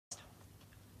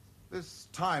This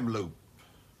time loop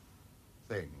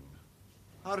thing.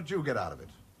 How did you get out of it?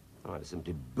 Oh, I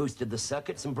simply boosted the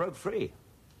circuits and broke free.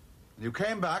 You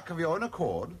came back of your own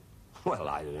accord? Well,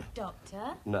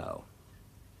 Doctor? No.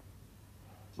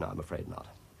 No, I'm afraid not.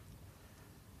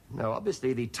 No,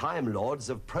 obviously the Time Lords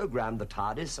have programmed the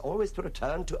TARDIS always to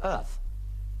return to Earth.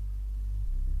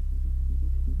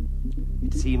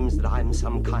 It seems that I'm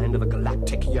some kind of a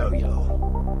galactic yo-yo.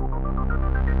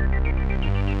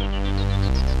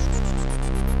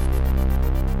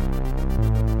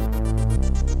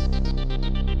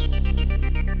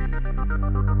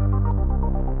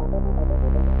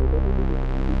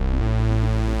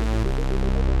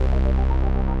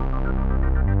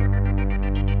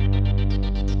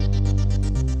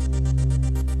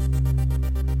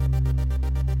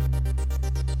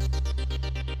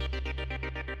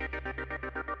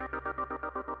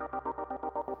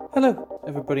 Hello,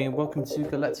 everybody, and welcome to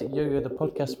Galactic Yo-Yo, the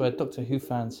podcast where Doctor Who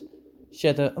fans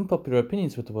share their unpopular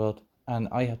opinions with the world, and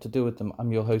I have to deal with them.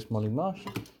 I'm your host, Molly Marsh.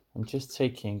 I'm just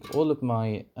taking all of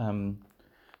my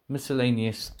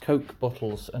miscellaneous Coke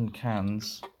bottles and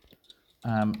cans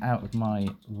out of my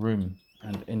room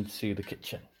and into the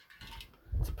kitchen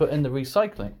to put in the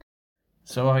recycling.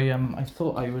 So I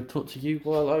thought I would talk to you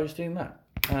while I was doing that.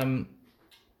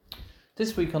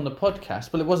 This week on the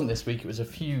podcast, well, it wasn't this week. It was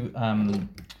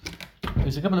it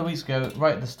was a couple of weeks ago,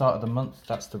 right at the start of the month.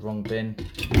 That's the wrong bin.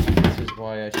 This is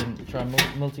why I shouldn't try and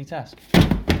multitask.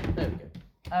 There we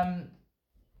go.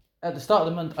 At the start of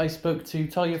the month, I spoke to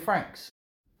Talia Franks.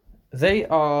 They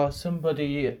are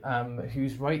somebody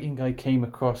whose writing I came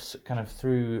across kind of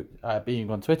through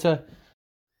being on Twitter.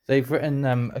 They've written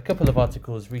a couple of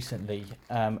articles recently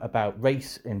about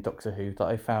race in Doctor Who that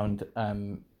I found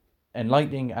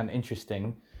enlightening and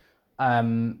interesting.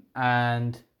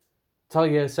 And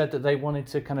Talia said that they wanted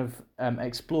to kind of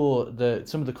explore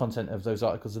some of the content of those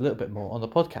articles a little bit more on the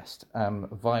podcast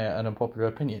via an unpopular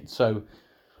opinion. So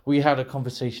we had a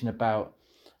conversation about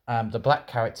the black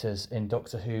characters in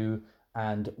Doctor Who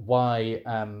and why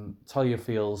Talia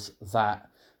feels that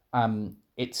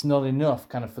it's not enough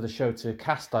kind of for the show to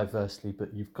cast diversely,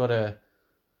 but you've got to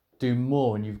do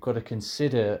more and you've got to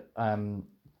consider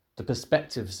the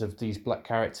perspectives of these black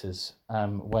characters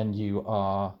when you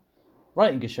are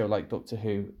writing a show like Doctor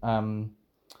Who.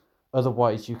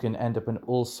 Otherwise, you can end up in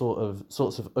all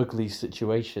sorts of ugly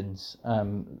situations.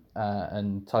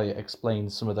 And Talia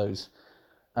explains some of those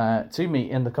to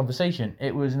me in the conversation.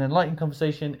 It was an enlightening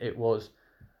conversation. It was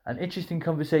an interesting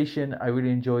conversation. I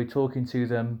really enjoyed talking to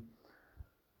them.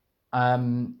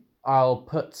 I'll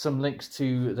put some links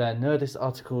to their Nerdist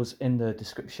articles in the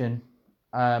description.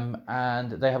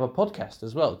 And they have a podcast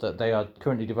as well that they are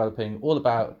currently developing all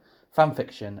about fan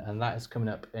fiction, and that is coming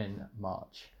up in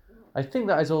March. I think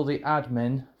that is all the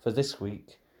admin for this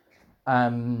week. I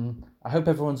hope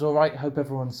everyone's all right. I hope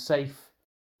everyone's safe.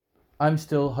 I'm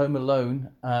still home alone,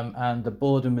 and the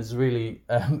boredom has really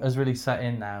set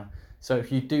in now. So if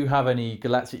you do have any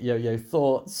Galactic Yo-Yo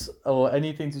thoughts or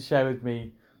anything to share with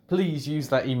me, please use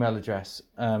that email address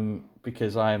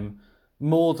because I'm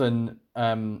more than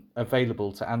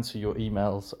available to answer your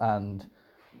emails and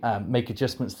make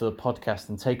adjustments to the podcast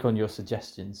and take on your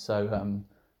suggestions. So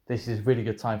this is a really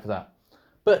good time for that.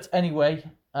 But anyway,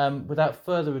 without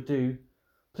further ado,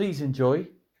 please enjoy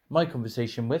my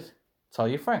conversation with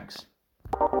Talia Franks.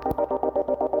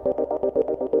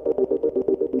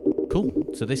 Cool.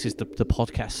 So this is the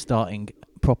podcast starting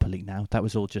properly now. That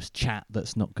was all just chat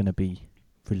that's not going to be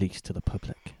released to the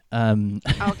public.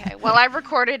 Okay, well, I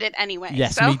recorded it anyway.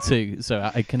 Yes, so. Me too.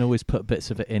 So I can always put bits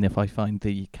of it in if I find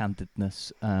the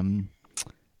candidness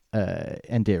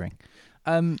endearing.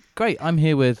 Great. I'm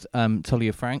here with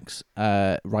Talia Franks,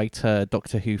 writer,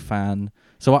 Doctor Who fan.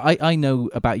 So I know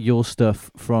about your stuff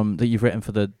that you've written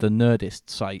for the Nerdist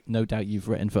site. No doubt you've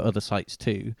written for other sites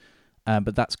too,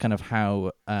 but that's kind of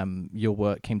how your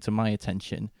work came to my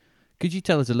attention. Could you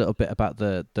tell us a little bit about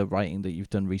the writing that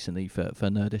you've done recently for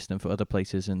Nerdist and for other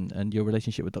places and your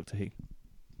relationship with Doctor Who?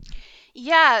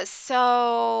 Yeah,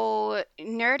 so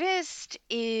Nerdist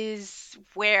is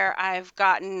where I've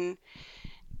gotten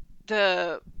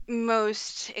the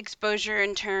most exposure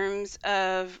in terms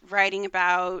of writing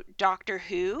about Doctor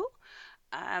Who.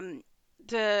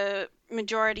 The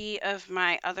majority of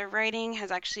my other writing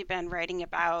has actually been writing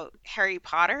about Harry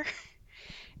Potter.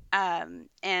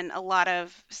 And a lot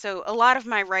of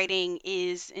my writing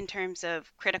is in terms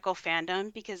of critical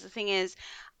fandom, because the thing is,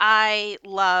 I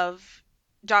love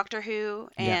Doctor Who,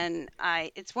 and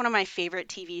it's one of my favorite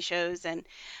TV shows. And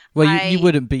well, you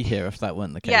wouldn't be here if that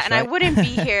weren't the case. Yeah, and right? I wouldn't be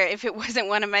here if it wasn't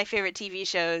one of my favorite TV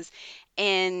shows.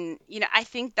 And, I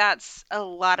think that's a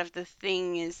lot of the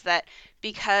thing, is that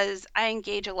because I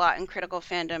engage a lot in critical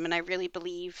fandom, and I really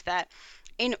believe that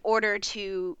in order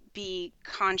to be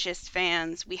conscious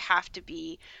fans, we have to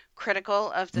be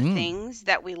critical of the things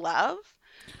that we love.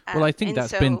 Well, I think And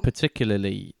that's been so,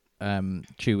 particularly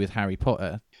true with Harry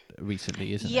Potter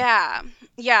recently, isn't it?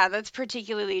 yeah, that's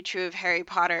particularly true of Harry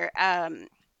Potter.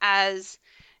 As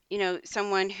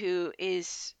someone who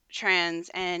is trans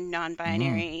and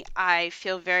non-binary, I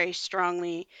feel very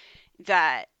strongly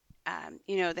that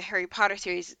the Harry Potter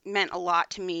series meant a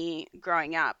lot to me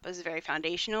growing up. It was very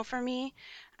foundational for me.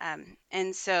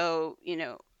 And so,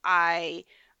 I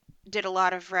did a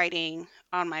lot of writing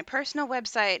on my personal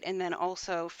website, and then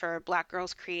also for Black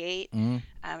Girls Create,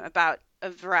 about a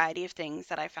variety of things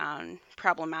that I found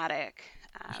problematic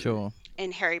Sure.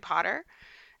 in Harry Potter.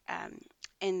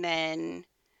 And then,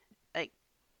 like,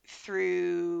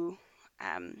 through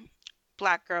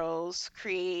Black Girls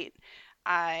Create,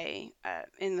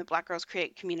 in the Black Girls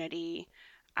Create community,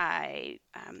 I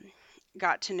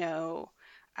got to know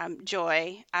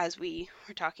Joy, as we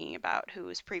were talking about, who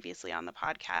was previously on the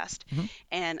podcast.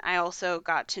 And I also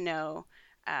got to know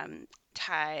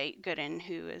Ty Gooden,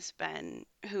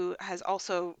 who has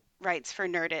also writes for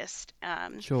Nerdist,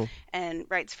 Sure. and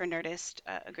writes for Nerdist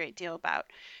a great deal about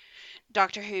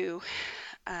Doctor Who.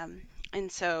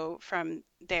 And so from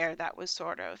there, that was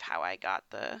sort of how I got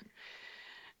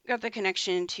the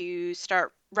connection to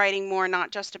start writing more,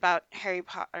 not just about Harry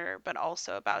Potter, but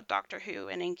also about Doctor Who,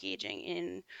 and engaging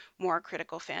in more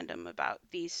critical fandom about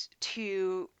these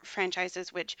two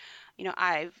franchises, which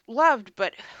I've loved,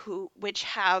 but which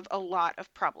have a lot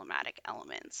of problematic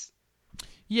elements.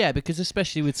 Yeah, because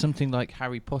especially with something like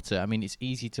Harry Potter, I mean, it's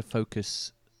easy to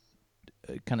focus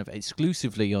kind of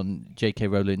exclusively on J.K.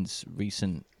 Rowling's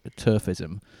recent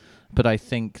turfism, but I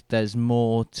think there's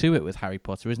more to it with Harry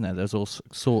Potter, isn't there? There's all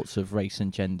sorts of race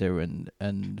and gender and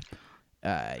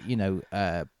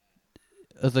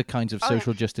other kinds of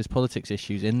social justice politics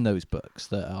issues in those books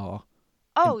that are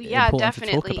important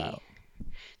to talk about.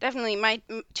 Definitely.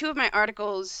 Two of my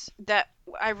articles that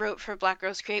I wrote for Black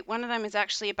Girls Create, one of them is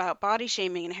actually about body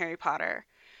shaming in Harry Potter.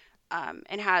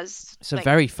 And has it's a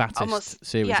very fattest almost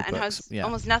series of and books. has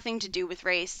almost nothing to do with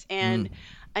race. And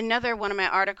another one of my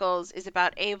articles is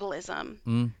about ableism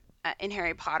in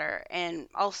Harry Potter, and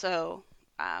also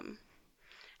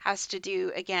has to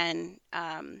do, again,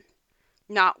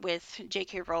 not with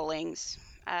J.K. Rowling's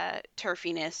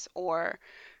turfiness or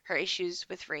her issues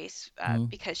with race,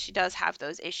 because she does have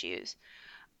those issues.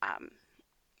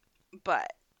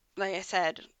 But like I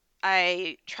said,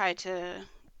 I try to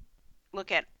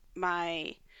look at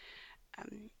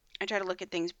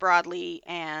things broadly,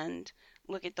 and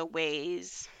look at the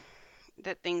ways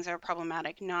that things are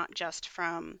problematic, not just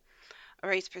from a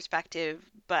race perspective,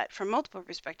 but from multiple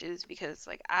perspectives, because,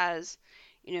 like, as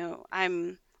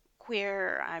I'm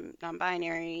queer, I'm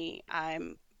non-binary,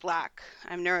 I'm Black,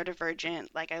 I'm neurodivergent.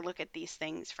 Like, I look at these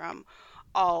things from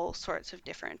all sorts of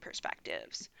different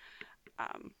perspectives.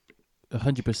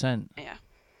 100%. Yeah.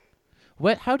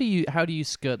 How do you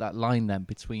skirt that line then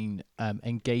between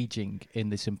engaging in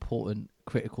this important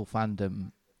critical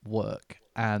fandom work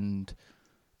and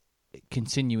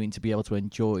continuing to be able to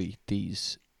enjoy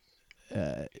these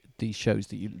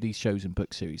shows and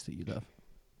book series that you love?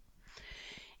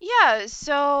 Yeah,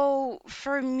 so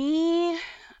for me,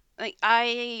 like,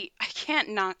 I can't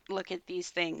not look at these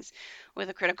things with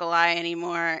a critical eye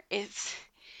anymore. It's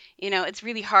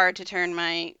really hard to turn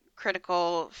my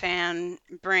critical fan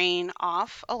brain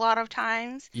off a lot of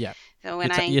times. Yeah. So when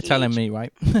you're telling me,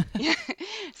 right?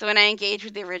 So when I engage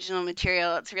with the original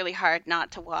material, it's really hard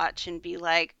not to watch and be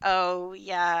like, oh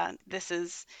yeah, this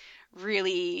is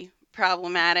really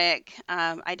problematic.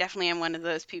 I definitely am one of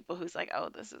those people who's like, oh,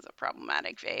 this is a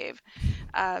problematic fave.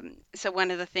 So one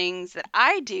of the things that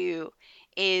I do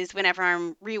is, whenever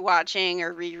I'm rewatching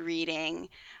or rereading,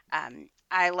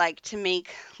 I like to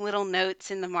make little notes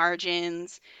in the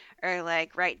margins, or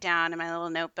like write down in my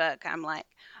little notebook. I'm like,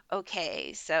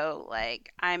 okay, so,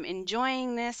 like, I'm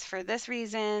enjoying this for this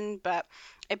reason, but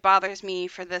it bothers me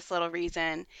for this little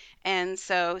reason. And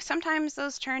so sometimes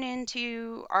those turn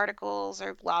into articles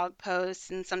or blog posts,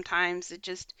 and sometimes it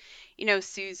just,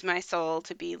 soothes my soul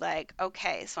to be like,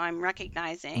 okay, so I'm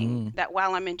recognizing that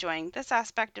while I'm enjoying this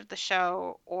aspect of the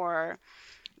show or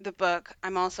the book,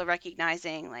 I'm also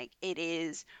recognizing, like, it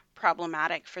is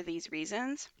problematic for these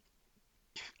reasons.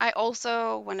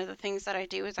 One of the things that I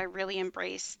do is I really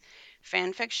embrace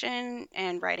fan fiction,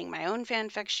 and writing my own fan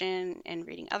fiction and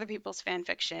reading other people's fan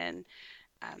fiction.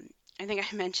 I think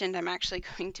I mentioned I'm actually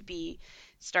going to be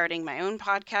starting my own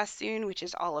podcast soon, which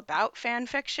is all about fan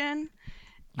fiction.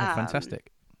 Oh, Um,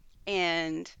 fantastic.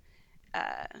 and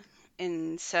uh,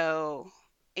 and so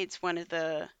it's one of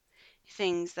the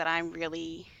things that I'm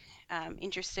really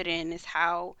interested in is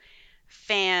how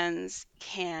fans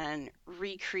can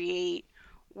recreate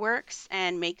works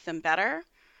and make them better.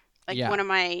 Like Yeah. one of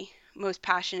my most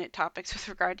passionate topics with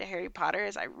regard to Harry Potter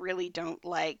is I really don't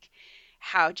like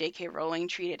how J.K. Rowling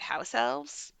treated house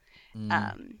elves.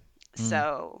 Mm, Um, mm.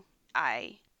 so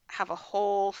I have a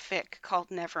whole fic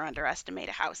called Never Underestimate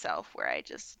a House Elf where I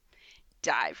just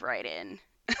dive right in.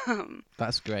 um,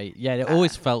 That's great. Yeah, it uh,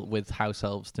 always felt with house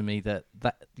elves to me that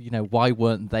why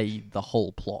weren't they the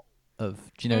whole plot of,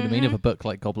 do you know what I mean, of mhm, a book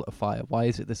like Goblet of Fire? Why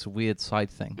is it this weird side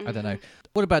thing? I don't know. mhm.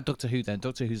 What about Doctor Who then?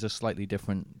 Doctor Who's a slightly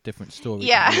different story,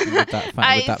 Yeah. maybe with that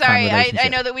with I that fan sorry, I relationship.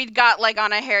 know that we'd got like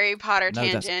on a Harry Potter No,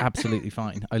 that's tangent. absolutely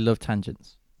fine. I love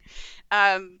tangents.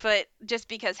 But just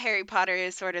because Harry Potter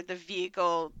is sort of the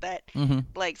vehicle that Hmm.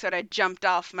 like sort of jumped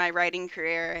off my writing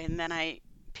career and then I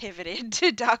pivoted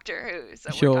to Doctor Who,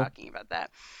 so we're Sure. talking about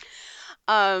that.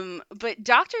 But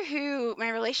Doctor Who, my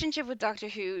relationship with Doctor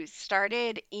Who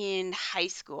started in high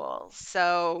school.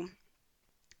 So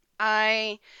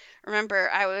I remember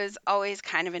I was always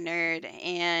kind of a nerd,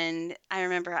 and I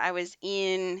remember I was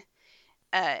in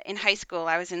high school,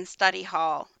 I was in study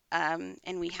hall, and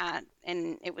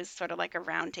and it was sort of like a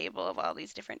round table of all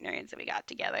these different nerds that we got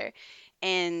together,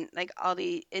 and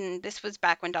and this was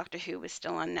back when Doctor Who was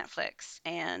still on Netflix,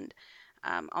 and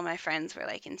all my friends were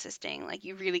like insisting, like,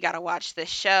 you really got to watch this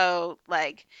show,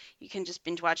 like, you can just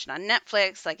binge watch it on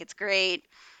Netflix, like, it's great.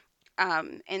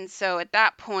 And so at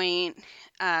that point,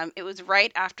 it was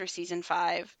right after season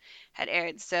 5 had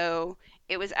aired, so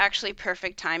it was actually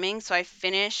perfect timing. So I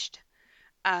finished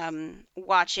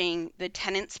watching the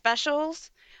Tenant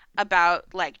specials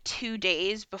about like 2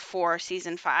 days before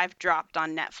season 5 dropped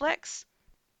on Netflix.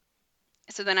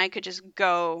 So then I could just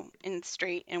go in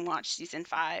straight and watch season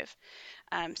 5.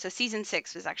 So season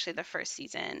 6 was actually the first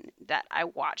season that I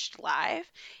watched live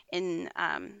in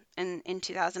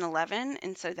 2011,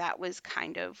 and so that was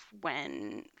kind of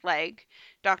when like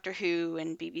Doctor Who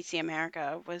and BBC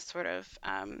America was sort of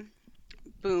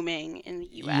booming in the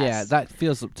Yeah, U.S. that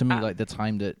feels to me like Um, the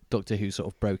time that Doctor Who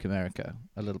sort of broke America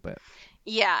a little bit.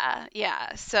 Yeah,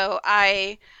 yeah. So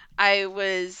I I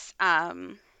was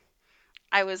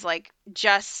like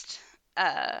just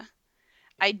uh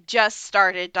I just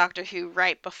started Doctor Who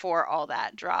right before all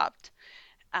that dropped.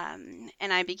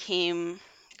 And I became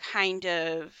kind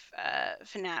of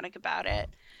fanatic about it.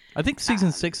 I think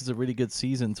season Um, 6 is a really good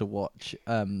season to watch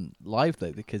live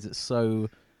though, because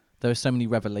there are so many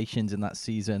revelations in that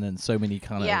season, and so many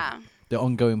kind of yeah. the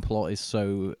ongoing plot is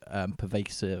so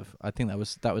pervasive. I think that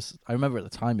was I remember at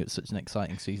the time it was such an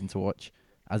exciting season to watch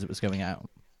as it was going out.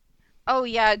 Oh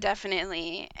yeah,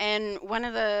 definitely. And one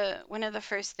of the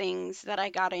first things that I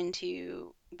got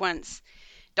into once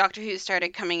Doctor Who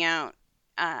started coming out,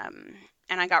 um,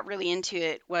 and I got really into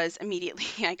it, was immediately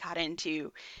I got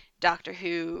into Doctor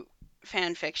Who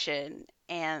fan fiction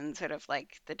and sort of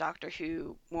like the Doctor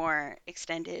Who more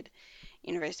extended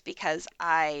universe because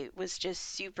I was just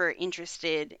super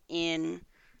interested in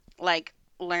like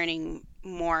learning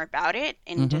more about it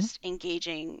and Hmm. just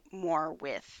engaging more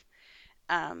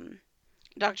um,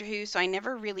 Doctor Who. So I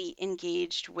never really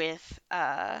engaged with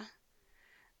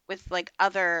like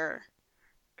other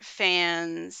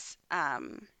fans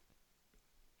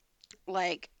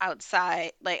like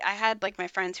outside. Like I had like my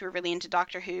friends who were really into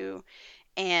Doctor Who,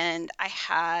 and I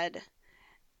had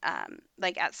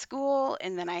like at school,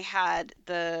 and then I had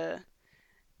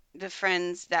the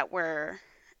friends that were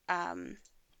um,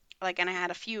 like, and I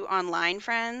had a few online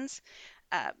friends.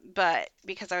 But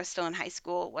because I was still in high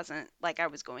school, it wasn't like I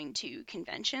was going to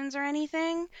conventions or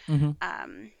anything. Hmm.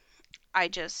 Um, I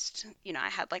just, I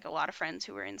had like a lot of friends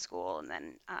who were in school, and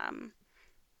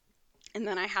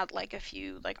then I had like a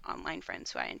few like online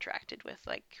friends who I interacted with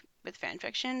like with fan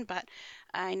fiction, but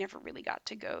I never really got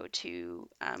to go to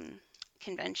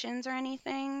conventions or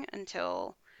anything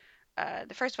until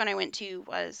the first one I went to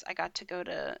was I got to go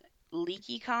to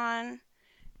LeakyCon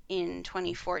in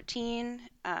 2014,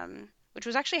 which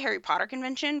was actually a Harry Potter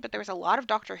convention, but there was a lot of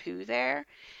Doctor Who there.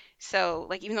 So,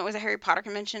 like, even though it was a Harry Potter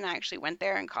convention, I actually went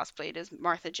there and cosplayed as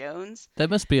Martha Jones. There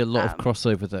must be a lot of Um,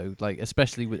 crossover though, like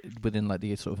especially within like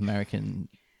the sort of American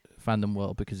fandom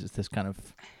world, because it's this kind of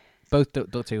both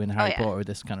Doctor Who and oh Harry yeah, Potter are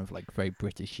this kind of like very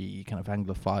Britishy kind of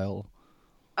Anglophile.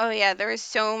 oh yeah, there is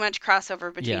so much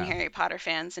crossover between Yeah. Harry Potter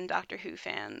fans and Doctor Who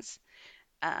fans,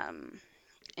 um,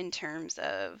 in terms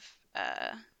of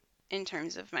uh, in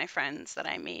terms of my friends that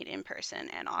I made in person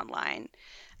and online.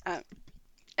 Uh,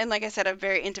 and like I said, I'm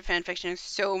very into fan fiction. There's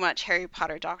so much Harry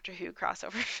Potter Doctor Who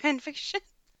crossover fan fiction.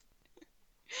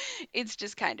 It's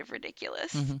just kind of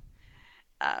ridiculous.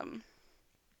 Mm-hmm.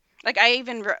 Like I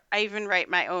even write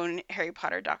my own Harry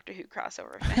Potter Doctor Who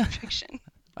crossover fan fiction.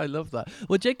 I love that.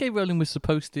 Well, J.K. Rowling was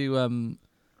supposed to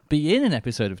be in an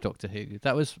episode of Doctor Who.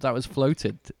 That was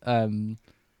floated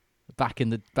back in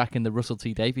the Russell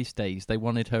T Davies days. They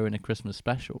wanted her in a Christmas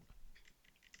special.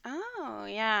 Oh,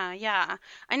 yeah.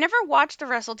 I never watched the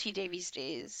Russell T Davies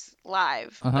days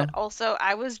live, but also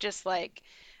I was just like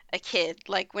a kid.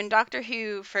 Like when Doctor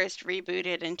Who first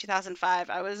rebooted in 2005,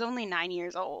 I was only 9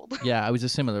 years old. Yeah, I was a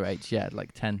similar age. Yeah,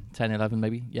 like 10, 11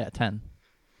 maybe. Yeah, 10.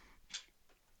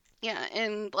 Yeah,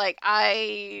 and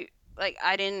I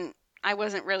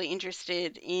wasn't really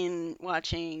interested in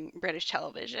watching British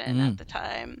television at the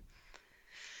time.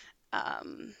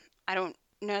 I don't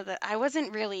know that I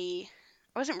wasn't really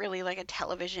like a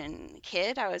television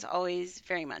kid. I was always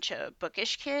very much a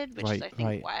bookish kid, which is I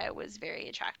think why I was very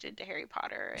attracted to Harry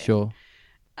Potter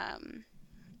and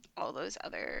all those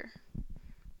other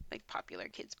like popular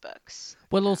kids books.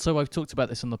 Well, also I've talked about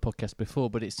this on the podcast before,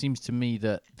 but it seems to me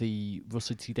that the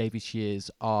Russell T Davies years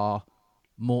are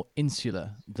more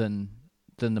insular than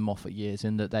the Moffat years,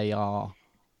 in that they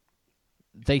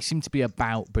seem to be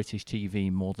about British TV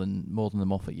more than the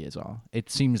Moffat years are. It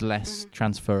seems less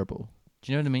transferable.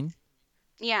 Do you know what I mean?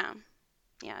 Yeah,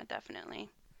 definitely.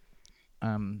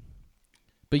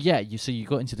 But yeah, you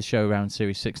got into the show around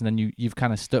Series 6, and then you've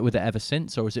kind of stuck with it ever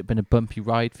since, or has it been a bumpy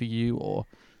ride for you, or?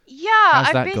 Yeah,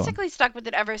 I've basically stuck with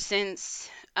it ever since.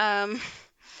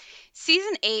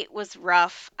 Season 8 was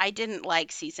rough. I didn't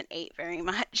like Season 8 very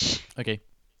much. Okay.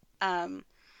 Or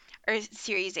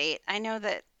Series 8. I know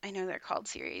they're called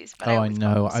series, but I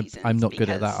know. I'm not good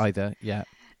at that either. Yeah.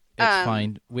 It's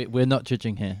fine. We're not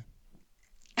judging here.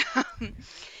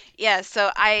 Yeah, so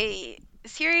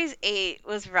Series 8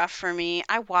 was rough for me.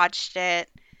 I watched it.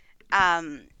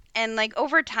 And like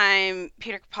over time,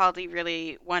 Peter Capaldi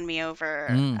really won me over.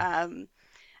 I'm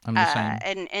the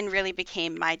same. And really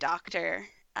became my doctor.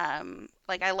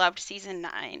 Like I loved Series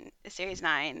 9,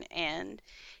 and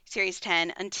Series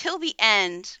 10 until the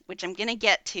end, which I'm gonna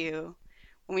get to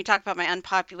when we talk about my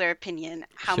unpopular opinion,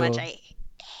 how much I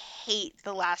hate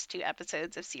the last 2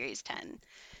 episodes of Series 10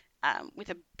 with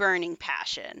a burning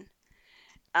passion.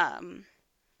 But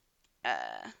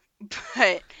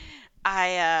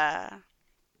I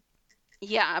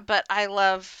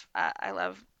love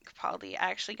Capaldi. I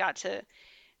actually got to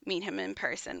meet him in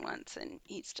person once, and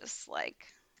he's just like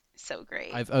so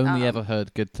great. I've only ever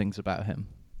heard good things about him.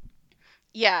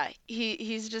 Yeah,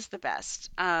 he's just the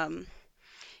best.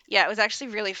 Yeah, it was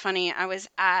actually really funny. I was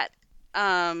at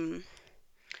a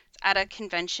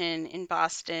convention in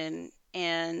Boston,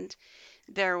 and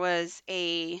there was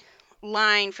a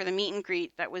line for the meet and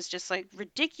greet that was just like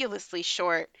ridiculously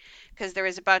short because there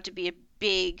was about to be a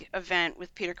big event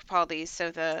with Peter Capaldi,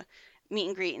 so the meet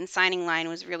and greet and signing line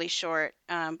was really short.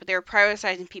 But they were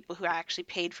prioritizing people who actually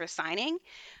paid for signing.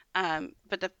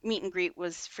 But the meet and greet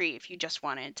was free if you just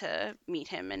wanted to meet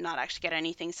him and not actually get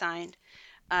anything signed.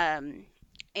 But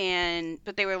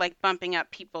they were like bumping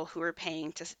up people who were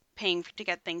paying to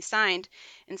get things signed.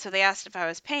 And so they asked if I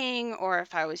was paying or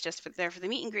if I was just there for the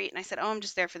meet and greet. And I said, oh, I'm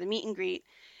just there for the meet and greet.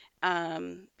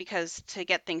 Because to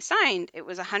get things signed, it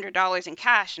was $100 in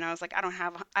cash. And I was like,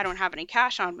 I don't have any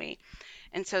cash on me.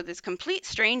 And so this complete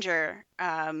stranger,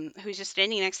 who's just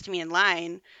standing next to me in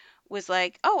line, was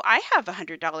like, oh, I have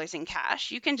 $100 in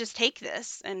cash. You can just take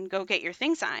this and go get your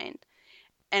thing signed.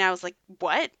 And I was like,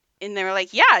 what? And they were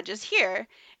like, yeah, just here.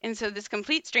 And so this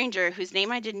complete stranger, whose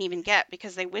name I didn't even get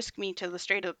because they whisked me to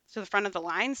the front of the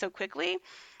line so quickly,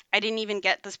 I didn't even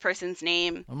get this person's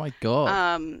name. Oh my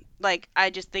god.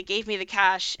 They gave me the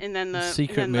cash, and then the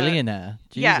secret millionaire.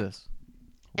 Jesus.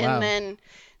 Yeah. Wow. And then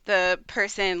the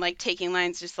person like taking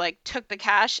lines just like took the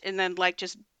cash and then like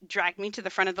just dragged me to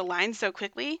the front of the line so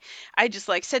quickly. I just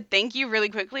like said thank you really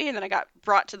quickly, and then I got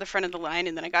brought to the front of the line,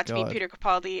 and then I got to meet Peter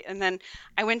Capaldi, and then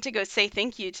I went to go say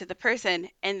thank you to the person,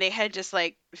 and they had just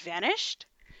like vanished.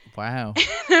 Wow.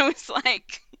 And I was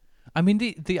like, I mean,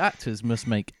 the actors must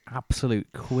make absolute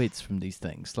quids from these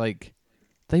things. Like,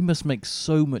 they must make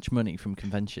so much money from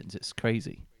conventions. It's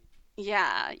crazy.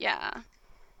 Yeah. I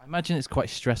imagine it's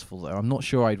quite stressful, though. I'm not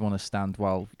sure I'd want to stand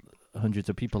while hundreds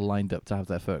of people lined up to have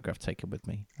their photograph taken with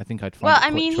me. I think I'd find it quite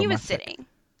traumatic. He was sitting.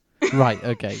 Right,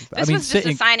 okay. This was just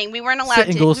a signing. We weren't allowed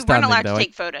to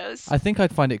take photos. I think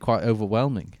I'd find it quite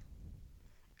overwhelming.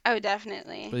 Oh,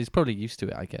 definitely. But he's probably used to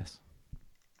it, I guess.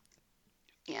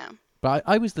 Yeah. But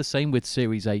I was the same with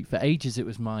Series 8. For ages, it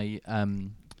was my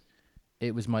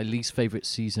least favourite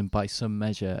season by some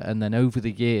measure. And then over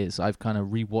the years, I've kind of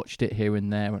rewatched it here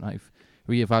and there, and I've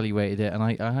reevaluated it, and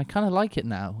I kind of like it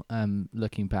now.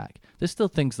 Looking back, there's still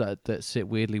things that sit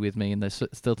weirdly with me, and there's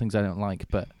still things I don't like,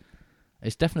 but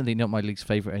it's definitely not my least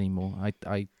favorite anymore.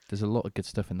 There's a lot of good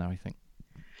stuff in there, I think.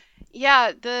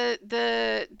 Yeah,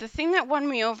 the thing that won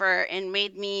me over and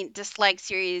made me dislike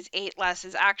Series 8 less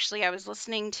is actually I was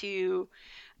listening to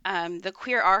the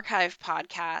Queer Archive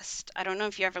podcast. I don't know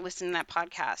if you ever listened to that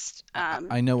podcast.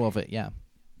 I know of it, yeah.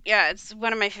 Yeah, it's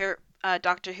one of my favorite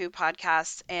Doctor Who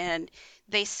podcasts, and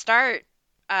they start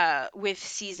with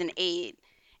season 8,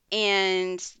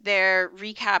 and their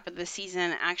recap of the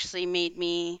season actually made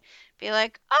me be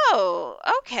like, oh,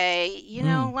 okay,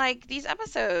 like these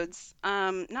episodes,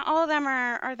 not all of them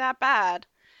are that bad.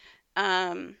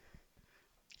 And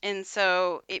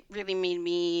so it really made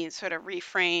me sort of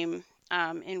reframe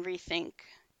and rethink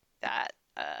that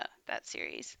that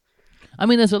series. I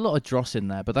mean, there's a lot of dross in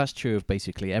there, but that's true of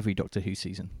basically every Doctor Who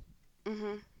season.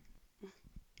 Hmm.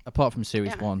 Apart from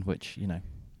Series Yeah. 1, which,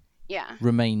 Yeah.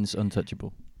 remains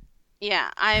untouchable.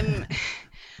 Yeah,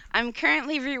 I'm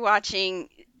currently rewatching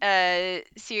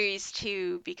series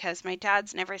 2 because my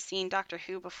dad's never seen Doctor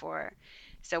Who before.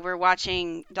 So we're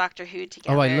watching Doctor Who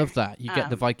together. Oh, I love that. You get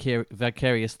the Um,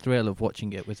 vicarious thrill of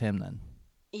watching it with him then.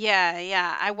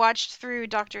 Yeah. I watched through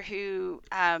Doctor Who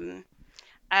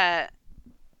uh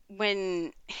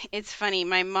when it's funny,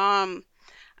 my mom,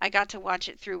 I got to watch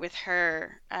it through with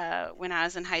her when I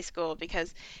was in high school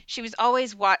because she was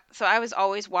always so I was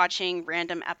always watching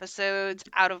random episodes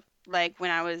out of like when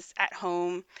I was at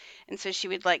home, and so she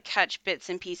would like catch bits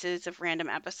and pieces of random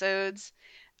episodes.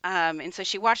 And so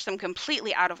she watched them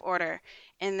completely out of order.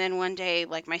 And then one day,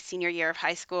 like my senior year of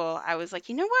high school, I was like,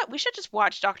 you know what? We should just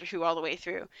watch Doctor Who all the way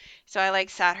through. So I like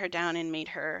sat her down and made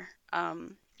her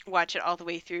watch it all the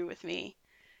way through with me.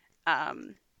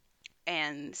 Um,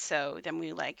 and so then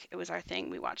it was our thing.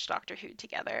 We watched Doctor Who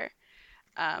together.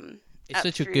 It's Up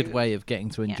such a good through, way of getting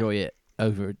to yeah. enjoy it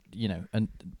over,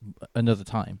 another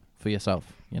time for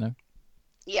yourself,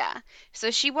 Yeah.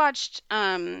 So she watched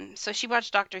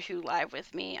Doctor Who live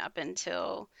with me up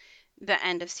until the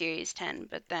end of series 10,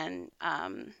 but then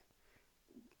and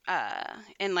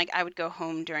like I would go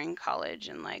home during college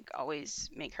and like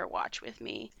always make her watch with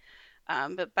me.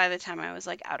 But by the time I was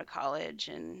like out of college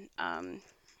and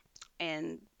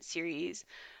series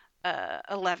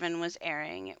 11 was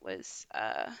airing, it was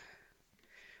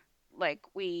like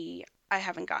I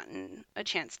haven't gotten a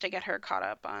chance to get her caught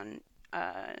up on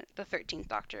the 13th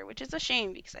Doctor, which is a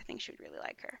shame because I think she would really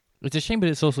like her. It's a shame, but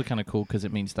it's also kind of cool because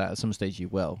it means that at some stage you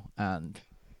will, and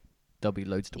there'll be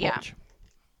loads to Yeah. watch.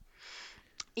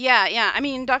 Yeah. I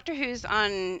mean, Doctor Who's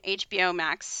on HBO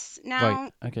Max now,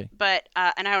 Right, okay. but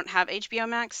and I don't have HBO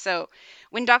Max, so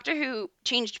when Doctor Who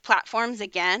changed platforms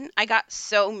again, I got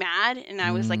so mad, and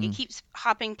I was like, it keeps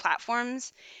hopping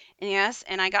platforms, and yes,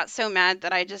 and I got so mad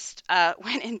that I just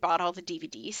went and bought all the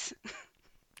DVDs.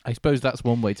 I suppose that's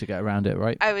one way to get around it,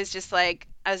 right? I was just like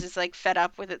fed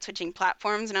up with it switching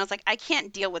platforms, and I was like, I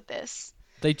can't deal with this.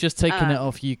 They've just taken it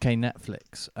off UK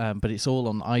Netflix, but it's all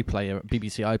on iPlayer,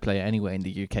 BBC iPlayer anyway in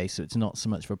the UK, so it's not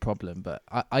so much of a problem. But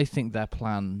I think their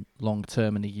plan long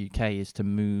term in the UK is to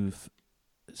move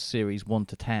series 1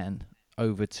 to 10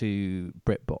 over to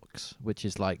BritBox, which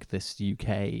is like this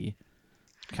UK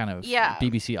kind of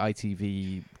BBC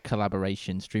ITV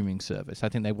collaboration streaming service. I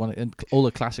think they want it, and all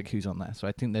the classic Who's on there, so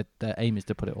I think that their aim is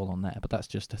to put it all on there, but that's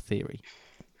just a theory.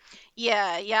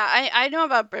 Yeah. I know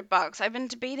about BritBox. I've been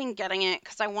debating getting it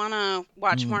because I want to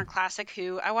watch more Classic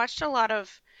Who. I watched a lot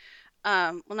of,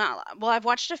 I've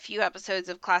watched a few episodes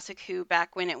of Classic Who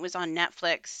back when it was on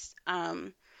Netflix.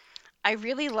 I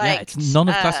really liked. Yeah, none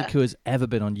of Classic Who has ever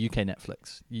been on UK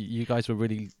Netflix. You guys were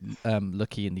really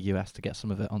lucky in the US to get some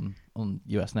of it on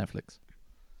US Netflix.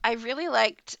 I really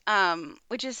liked,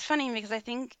 which is funny because I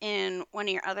think in one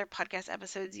of your other podcast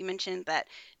episodes you mentioned that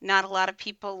not a lot of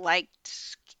people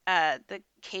liked the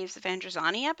Caves of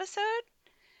Androzani episode.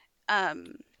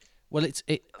 Well, it's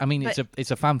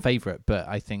a fan favorite, but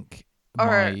I think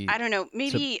I don't know,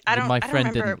 maybe I don't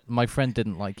remember. My friend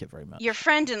didn't like it very much. Your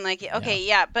friend didn't like it. Okay,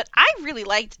 yeah, but I really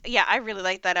liked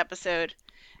that episode.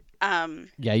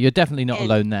 Yeah, you're definitely not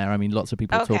alone there. I mean, lots of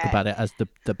people talk Okay. about it as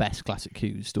the best Classic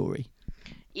Who story.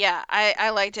 Yeah, I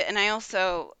liked it, and I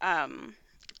also really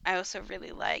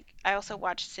I also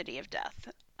watched City of Death.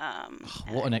 And What I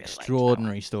an really liked that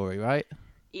extraordinary one. story, right?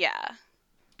 Yeah.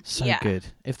 So Yeah. good.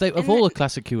 If all then- of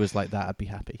Classic Who was like that, I'd be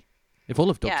happy. If all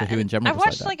of Doctor Who in and general I was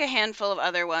watched like that. like a handful of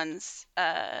other ones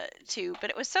too, but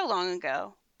it was so long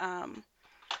ago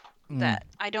that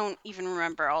I don't even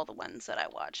remember all the ones that I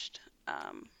watched.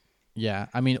 Yeah,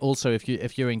 I mean, also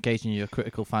if you're engaged in your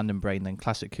critical fandom brain, then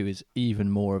Classic Who is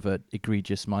even more of an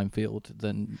egregious minefield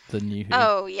than New Who.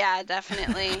 Oh yeah,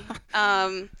 definitely.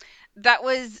 That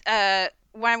was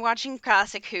when I'm watching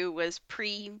Classic Who was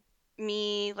pre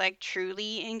me like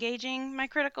truly engaging my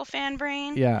critical fan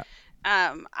brain. Yeah.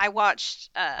 I watched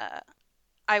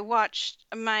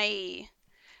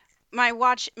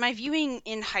my viewing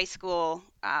in high school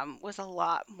was a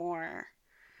lot more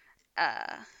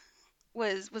uh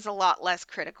was a lot less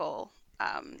critical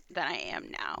than I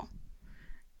am now.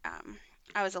 Um,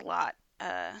 I was a lot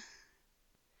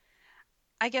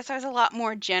I guess I was a lot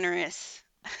more generous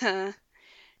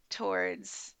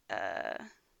towards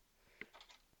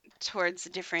towards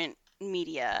different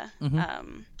media. Hmm.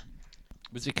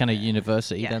 Was it kind of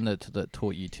university Yeah. then that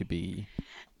taught you to be?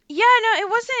 Yeah, no, it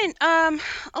wasn't.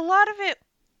 A lot of it,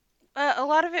 a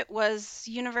lot of it was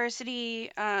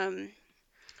university,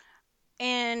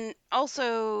 and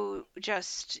also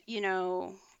just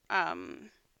um,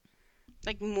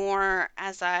 like more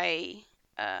as uh,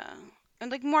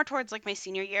 and like more towards like my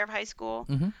senior year of high school.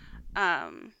 Hmm.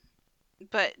 Um,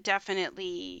 but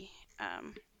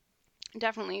um,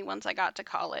 definitely once I got to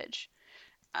college,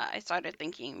 I started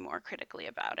thinking more critically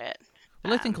about it.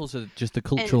 Well, I think Um, also just the and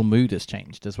cultural mood has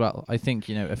changed as well. I think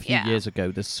a few yeah, years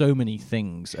ago, there's so many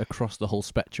things across the whole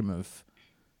spectrum of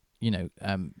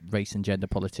race and gender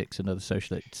politics and other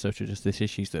social justice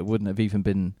issues that wouldn't have even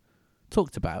been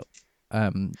talked about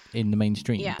in the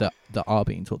mainstream yeah, that are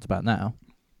being talked about now.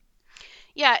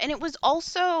 yeah, and it was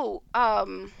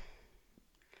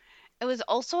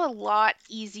also a lot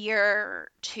easier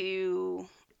to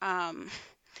um,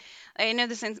 I know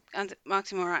this sounds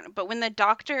oxymoron, but when the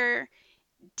doctor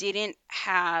didn't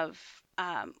have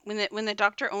when the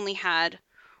doctor only had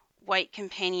white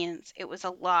companions, it was a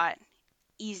lot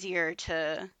easier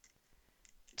to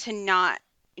not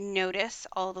notice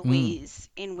all the Mm. ways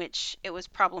in which it was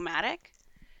problematic.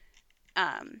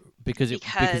 Because it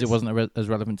Because wasn't as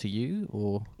relevant to you,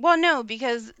 or well, no,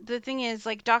 because the thing is,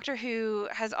 like, Doctor Who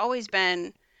has always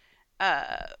been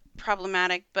uh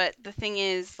problematic, but the thing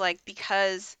is, like,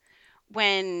 because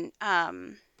when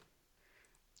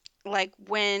like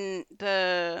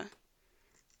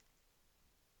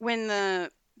when the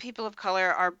people of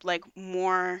color are like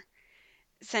more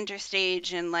center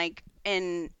stage and like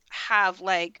and have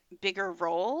like bigger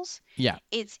roles, yeah,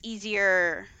 it's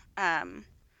easier um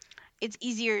it's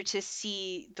easier to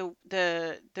see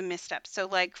the missteps. So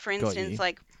like for got instance, you.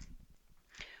 like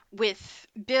with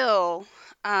Bill,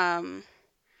 um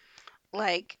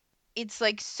like it's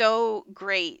like so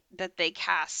great that they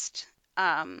cast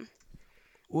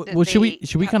Well, should we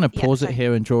kind of yeah, pause it sorry.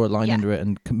 here and draw a line Yeah. under it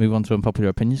and move on to unpopular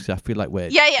opinions? Because I feel like we're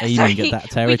Yeah, yeah, aiming sorry. at that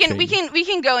territory. We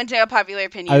can go into a popular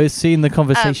opinion. I was seeing the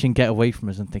conversation get away from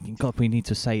us and thinking, God, we need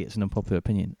to say it's an unpopular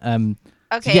opinion. So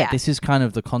Okay, yeah, yeah. this is kind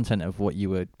of the content of what you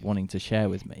were wanting to share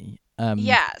with me.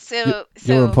 Yeah,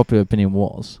 Your unpopular opinion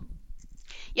was?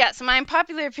 yeah, so my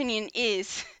unpopular opinion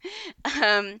is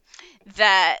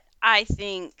that I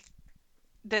think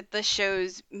that the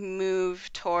shows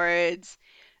move towards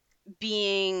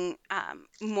being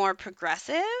more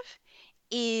progressive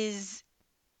is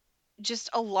just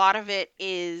a lot of it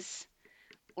is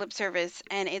lip service,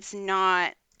 and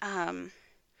um,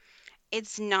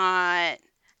 it's not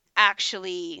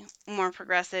actually more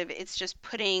progressive. It's just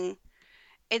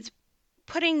it's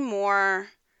putting more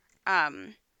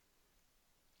um,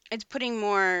 it's putting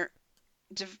more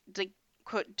like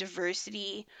quote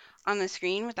diversity on the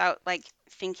screen without like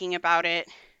thinking about it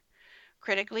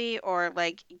critically or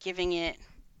like giving it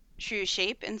true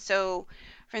shape. And so,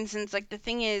 for instance, like the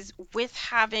thing is with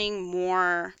having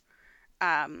more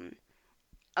um,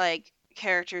 like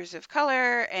characters of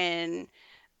color and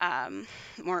um,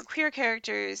 more queer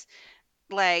characters,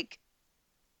 like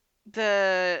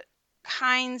the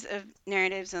kinds of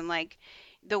narratives and like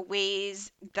the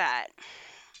ways that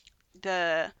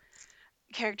the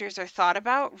characters are thought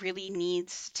about really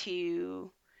needs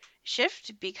to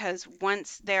shift, because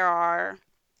once there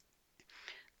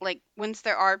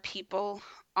are people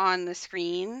on the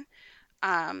screen,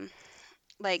 um,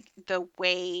 like the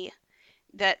way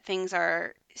that things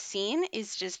are seen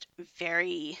is just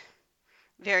very,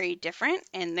 very different,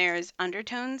 and there's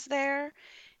undertones there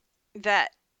that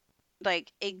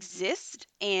like exist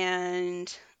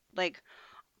and like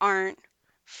aren't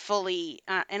fully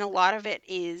and a lot of it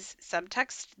is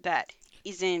subtext that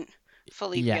isn't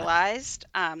fully Yeah. realized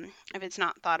if it's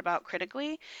not thought about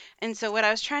critically. And so what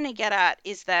I was trying to get at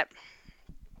is that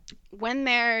when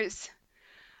there's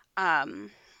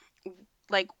um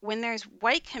like when there's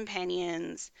white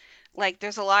companions, like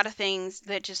there's a lot of things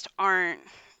that just aren't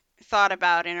thought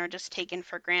about and are just taken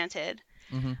for granted.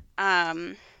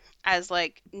 as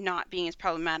like not being as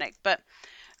problematic. But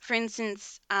for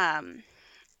instance,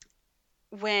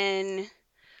 when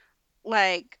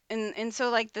like and so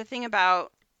like the thing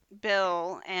about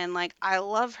Bill, and like I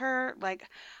love her, like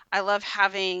I love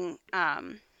having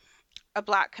a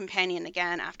black companion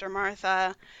again after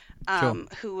Martha, Sure.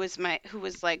 who was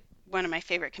like one of my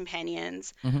favorite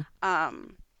companions.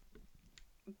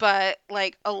 But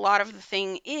like a lot of the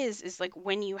thing is like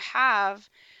when you have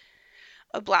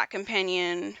a black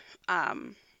companion,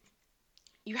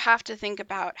 you have to think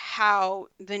about how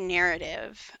the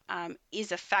narrative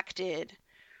is affected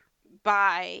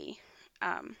by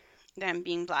them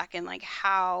being black, and like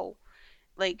how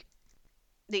like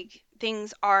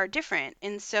things are different.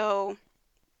 And so,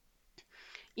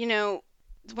 you know,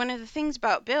 one of the things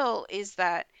about Bill is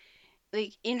that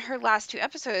like in her last two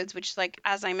episodes, which like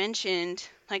as I mentioned,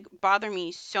 like bother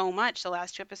me so much, the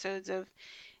last two episodes of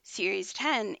series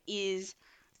 10, is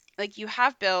like you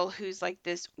have Bill who's like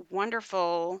this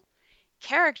wonderful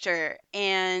character,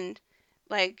 and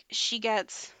like she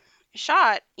gets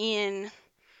shot in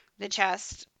the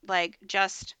chest, like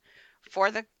just for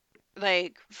the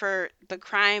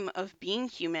crime of being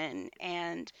human.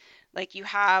 And like you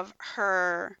have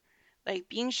her like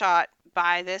being shot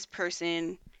by this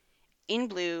person in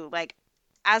blue, like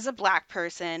as a black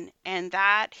person, and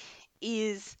that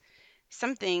is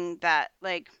something that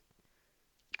like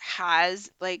has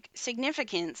like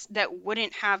significance that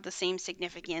wouldn't have the same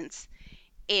significance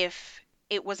if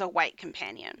it was a white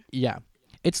companion. Yeah.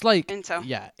 It's like, And so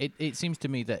it seems to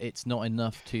me that it's not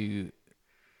enough to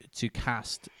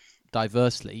cast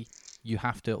diversely. You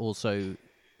have to also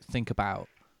think about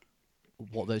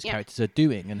what those characters are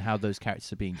doing and how those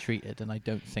characters are being treated, and I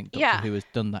don't think Doctor Who has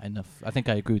done that enough. I think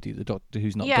I agree with you that Doctor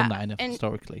Who's not done that enough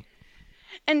historically.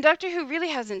 And Doctor Who really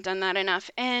hasn't done that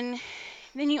enough. And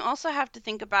then you also have to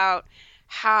think about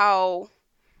how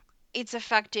it's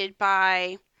affected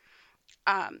by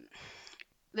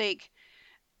like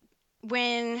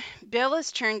when Bill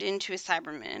is turned into a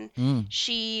Cyberman,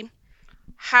 she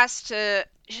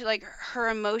like her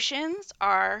emotions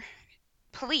are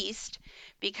policed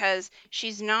because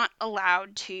she's not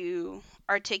allowed to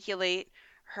articulate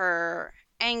her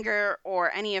anger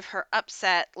or any of her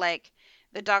upset. Like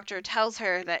the doctor tells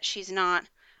her that she's not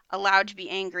allowed to be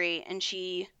angry, and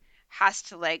she has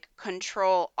to like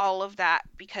control all of that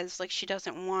because like she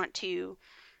doesn't want to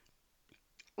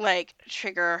like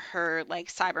trigger her like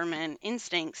Cyberman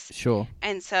instincts. Sure.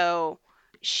 And so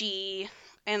she,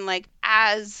 and like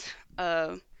as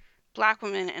a black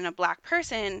woman and a black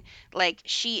person, like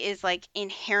she is like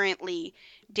inherently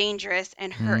dangerous,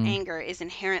 and her anger is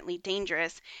inherently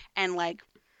dangerous, and like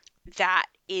that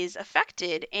is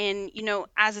affected. And you know,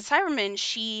 as a Cyberman,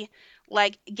 she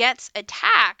like gets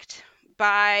attacked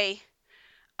by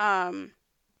the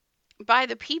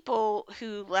people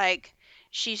who like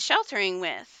she's sheltering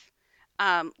with.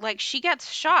 Like she gets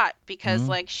shot because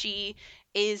like she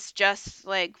is just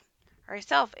like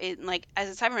herself in like as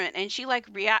a Cyberman, and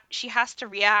she has to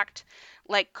react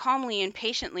like calmly and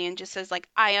patiently and just says like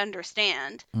I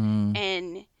understand.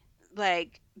 And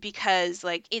like because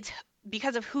like it's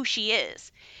because of who she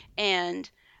is. And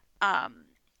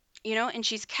you know, and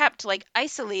she's kept like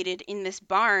isolated in this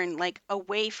barn, like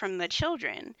away from the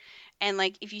children. And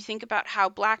like if you think about how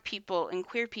black people and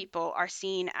queer people are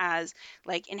seen as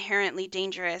like inherently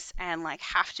dangerous and like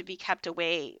have to be kept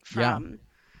away from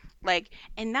like,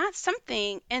 and that's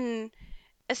something. And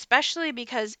especially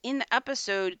because in the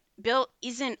episode Bill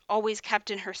isn't always kept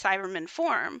in her Cyberman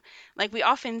form. Like we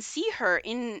often see her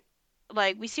in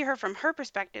like we see her from her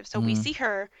perspective, so we see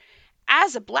her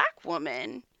as a black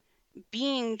woman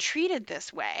being treated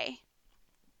this way.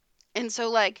 And so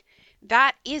like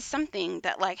that is something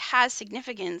that like has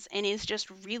significance and is just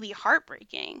really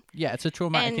heartbreaking. Yeah, it's a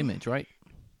traumatic And image, right?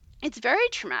 it's very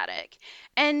traumatic.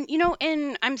 And you know,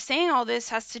 and I'm saying all this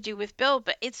has to do with Bill,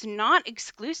 but it's not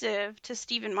exclusive to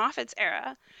Stephen Moffat's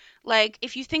era. Like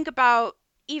if you think about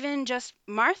even just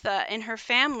Martha and her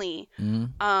family,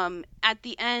 at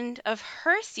the end of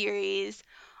her series,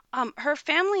 her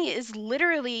family is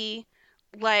literally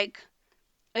like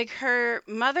her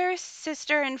mother,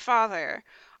 sister, and father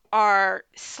are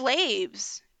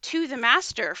slaves to the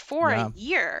master for a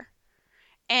year.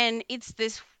 And it's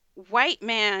this white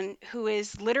man who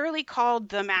is literally called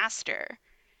the master.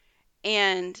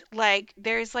 And like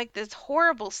there's like this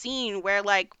horrible scene where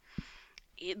like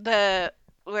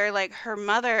her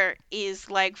mother is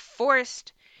like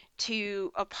forced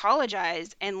to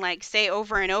apologize and like say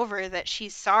over and over that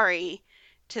she's sorry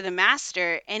to the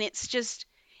master. And it's just,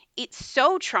 it's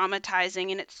so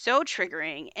traumatizing and it's so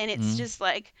triggering. And it's just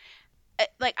like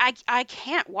like I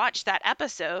can't watch that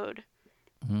episode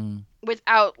Mm.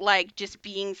 without like just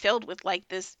being filled with like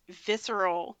this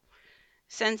visceral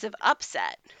sense of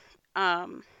upset.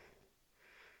 Um,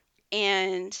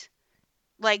 and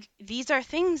like these are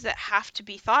things that have to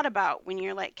be thought about when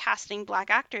you're like casting black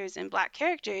actors and black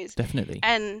characters. Definitely.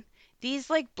 And these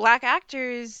like black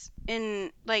actors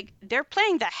in like they're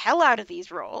playing the hell out of these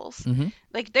roles. Hmm.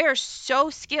 Like they're so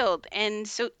skilled, and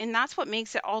that's what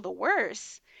makes it all the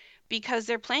worse, because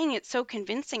they're playing it so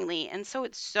convincingly, and so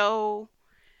it's so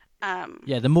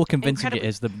Yeah, the more convincing incredibly- it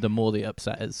is, the more the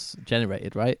upset is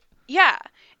generated, right? yeah.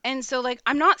 And so like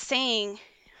I'm not saying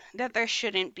that there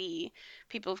shouldn't be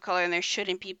people of color and there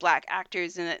shouldn't be black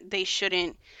actors and that they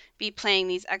shouldn't be playing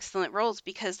these excellent roles,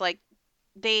 because like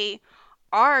they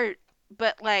are,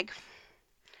 but like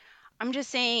I'm just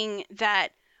saying that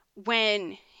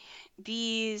when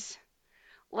these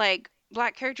like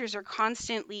black characters are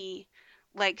constantly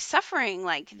like suffering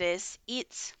like this,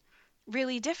 it's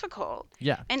really difficult.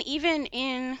 Yeah. And even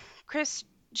in Chris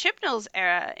Chibnall's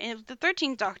era, in the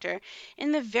 13th Doctor,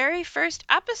 in the very first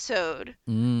episode,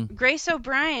 Mm. Grace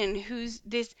O'Brien, who's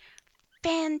this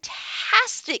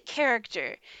fantastic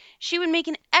character, she would make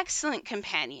an excellent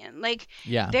companion. Like,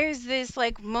 Yeah. there's this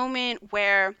like moment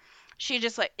where she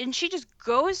just like, and she just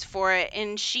goes for it,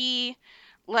 and she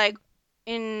like,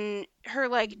 in her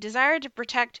like desire to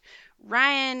protect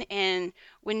Ryan, and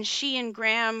when she and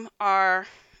Graham are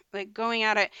like going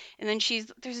at it, and then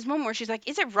there's this moment where she's like,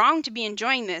 is it wrong to be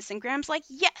enjoying this? And Graham's like,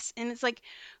 yes. And it's like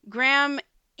Graham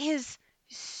is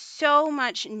so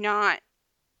much not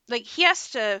like, he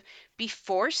has to be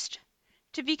forced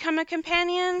to become a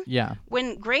companion Yeah.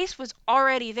 when Grace was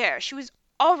already there. She was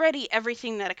already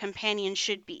everything that a companion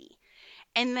should be.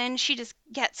 And then she just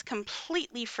gets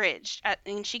completely fridged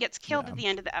and she gets killed Yeah. at the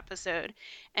end of the episode.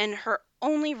 And her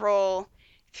only role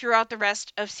throughout the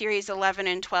rest of series 11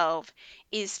 and 12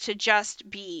 is to just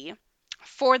be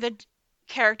for the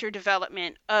character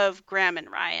development of Graham and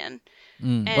Ryan.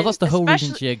 Mm. Well, And that's the whole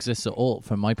reason especially- she exists at all,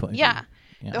 from my point of Yeah. view.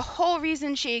 Yeah. The whole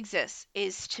reason she exists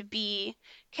is to be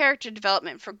character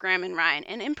development for Graham and Ryan,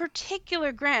 and in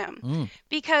particular Graham, Mm.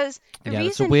 because the Yeah, reason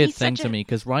that's a weird he's thing such to a, me,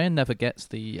 because Ryan never gets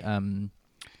the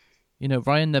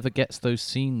Ryan never gets those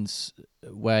scenes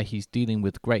where he's dealing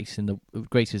with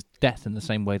Grace's death in the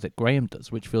same way that Graham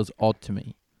does, which feels odd to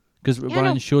me, because Yeah,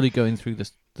 Ryan's no. surely going through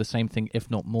the same thing,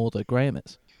 if not more, that Graham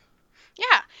is.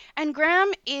 Yeah, and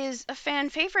Graham is a fan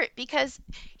favorite because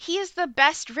he is the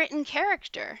best written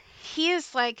character. He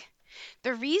is like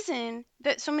the reason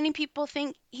that so many people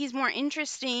think he's more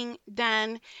interesting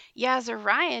than Yaz or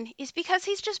Ryan is because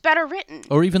he's just better written.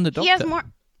 Or even the Doctor.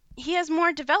 He has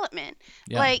more development.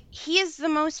 Yeah. Like, he is the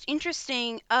most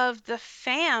interesting of the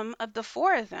fam of the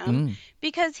four of them Mm.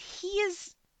 because he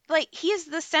is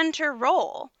the center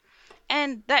role.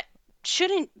 And that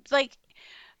shouldn't, like,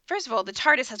 first of all, the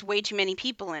TARDIS has way too many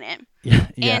people in it. Yeah.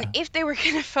 Yeah. And if they were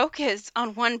going to focus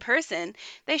on one person,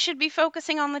 they should be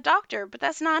focusing on the Doctor, but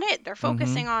that's not it. They're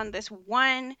focusing on this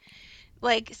one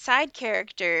like side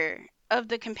character of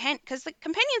the companion, because the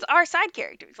companions are side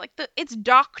characters. Like, it's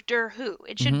Doctor Who.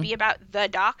 It should be about the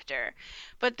Doctor,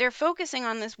 but they're focusing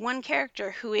on this one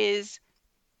character who is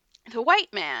the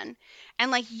white man.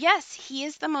 And like, yes, he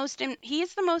is the most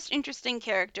interesting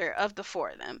character of the four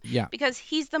of them. Yeah. Because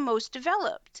he's the most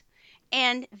developed.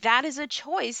 And that is a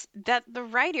choice that the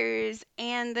writers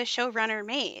and the showrunner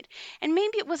made. And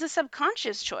maybe it was a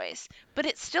subconscious choice, but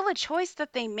it's still a choice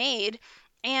that they made.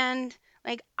 And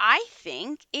like, I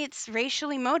think it's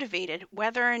racially motivated,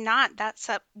 whether or not that's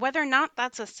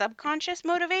a subconscious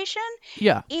motivation.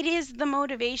 Yeah. It is the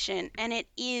motivation, and it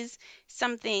is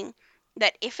something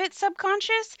that if it's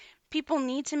subconscious, people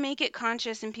need to make it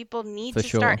conscious, and people need For to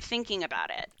sure. start thinking about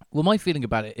it. Well, my feeling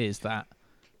about it is that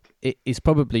it is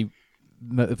probably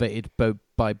motivated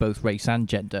by both race and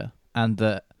gender, and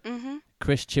that Hmm.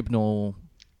 Chris Chibnall,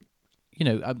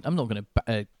 I'm not going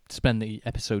to spend the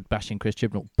episode bashing Chris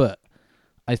Chibnall, but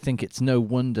I think it's no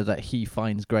wonder that he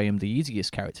finds Graham the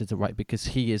easiest character to write, because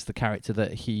he is the character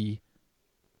that he,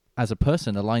 as a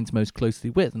person, aligns most closely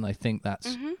with. And I think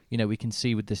that's, we can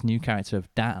see with this new character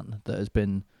of Dan that has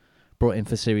been brought in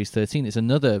for Series 13. It's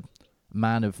another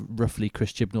man of roughly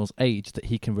Chris Chibnall's age that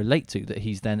he can relate to, that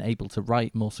he's then able to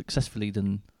write more successfully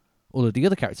than all of the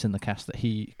other characters in the cast that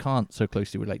he can't so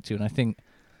closely relate to. And I think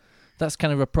that's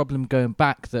kind of a problem going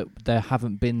back, that there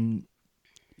haven't been...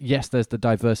 Yes, there's the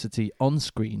diversity on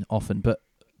screen often, but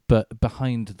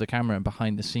behind the camera and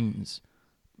behind the scenes,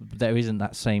 there isn't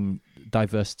that same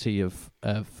diversity of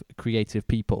creative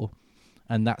people,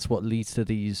 and that's what leads to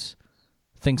these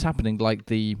things happening, like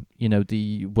the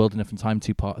World Enough and Time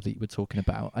 2-part that you were talking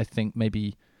about. I think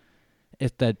maybe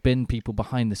if there'd been people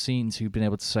behind the scenes who'd been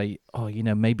able to say, oh,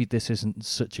 maybe this isn't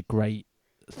such a great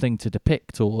thing to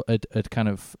depict, or had kind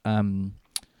of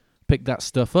picked that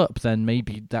stuff up, then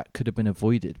maybe that could have been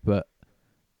avoided. But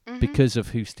because of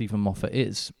who Stephen Moffat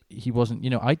is, he wasn't,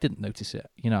 I didn't notice it.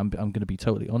 I'm going to be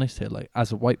totally honest here. Like,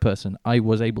 as a white person, I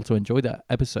was able to enjoy that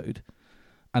episode,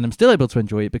 and I'm still able to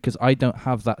enjoy it because I don't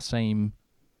have that same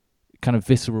kind of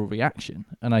visceral reaction.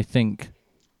 And I think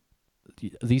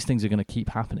these things are going to keep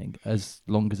happening as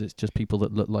long as it's just people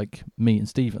that look like me and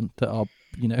Stephen that are,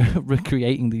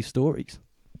 recreating these stories.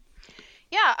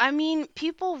 Yeah, I mean,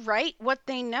 people write what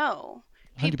they know.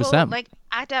 People 100%.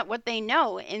 act out what they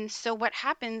know, and so what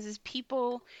happens is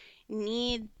people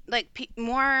need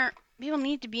more people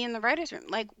need to be in the writers' room.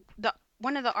 Like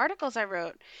one of the articles I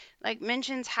wrote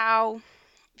mentions how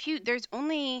there's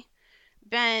only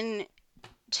been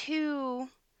two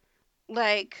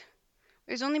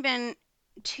there's only been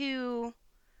two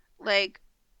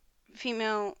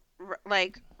female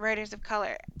writers of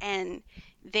color, and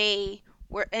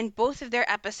both of their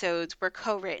episodes were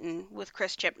co-written with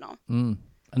Chris Chibnall.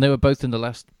 And they were both in the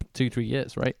last 2-3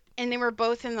 years, right? And they were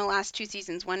both in the last 2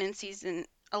 seasons, one in season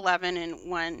 11 and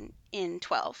one in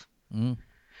 12. And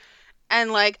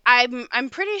I'm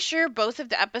pretty sure both of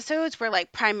the episodes were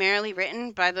primarily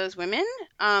written by those women,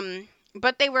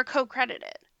 but they were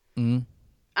co-credited.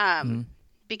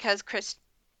 Because Chris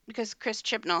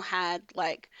Chibnall had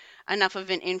enough of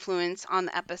an influence on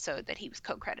the episode that he was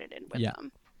co-credited with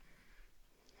them.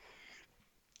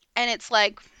 And it's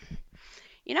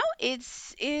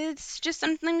it's just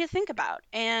something to think about.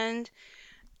 And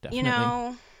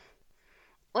Definitely.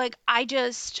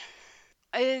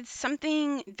 it's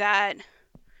something that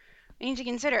we need to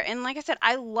consider. And like I said,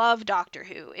 I love Doctor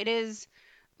Who. It is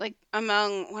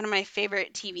among one of my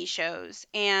favorite TV shows,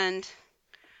 and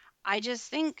I just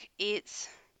think it's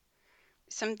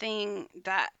something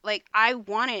that I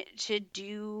want it to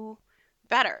do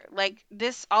better.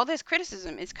 All this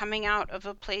criticism is coming out of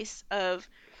a place of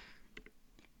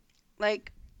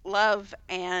love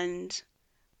and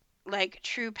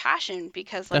true passion,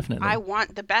 because Definitely. I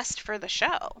want the best for the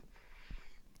show.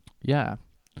 Yeah.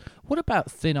 What about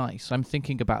Thin Ice? I'm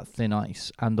thinking about Thin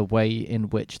Ice and the way in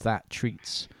which that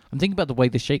treats... I'm thinking about the way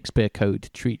the Shakespeare Code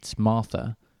treats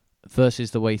Martha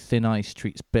versus the way Thin Ice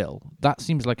treats Bill. That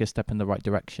seems like a step in the right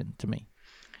direction to me.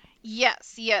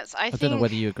 Yes. I don't know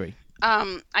whether you agree.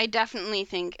 I definitely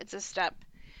think it's a step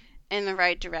in the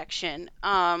right direction.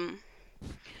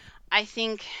 I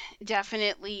think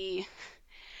definitely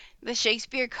the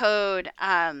Shakespeare Code,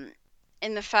 and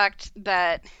the fact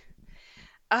that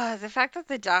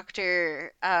the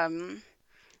Doctor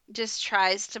just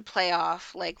tries to play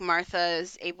off Martha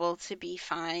is able to be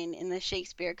fine in the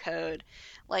Shakespeare Code,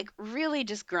 really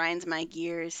just grinds my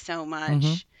gears so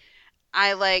much.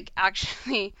 I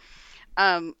actually,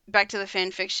 back to the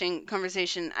fan fiction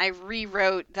conversation, I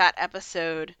rewrote that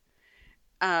episode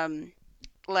in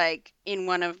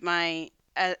one of my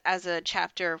as a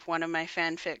chapter of one of my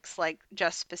fanfics,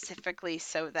 just specifically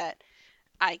so that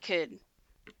I could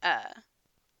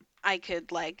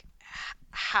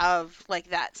have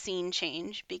that scene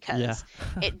change, because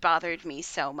it bothered me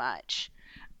so much.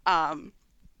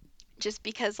 Just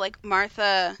because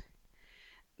Martha,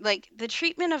 the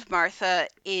treatment of Martha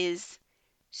is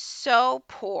so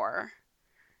poor,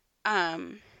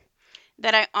 that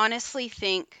I honestly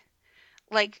think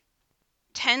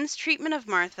 10's treatment of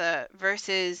Martha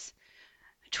versus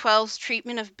 12's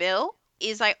treatment of Bill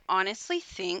is, I honestly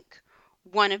think,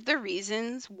 one of the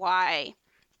reasons why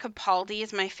Capaldi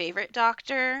is my favorite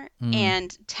Doctor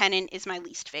and Tennant is my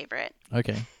least favorite.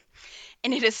 Okay.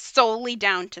 And it is solely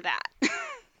down to that.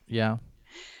 Yeah.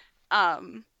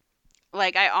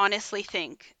 I honestly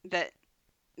think that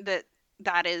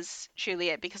is truly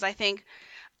it, because I think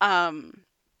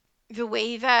the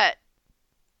way that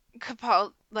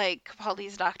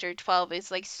Capaldi's Doctor 12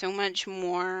 is so much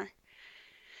more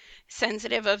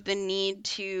sensitive of the need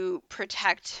to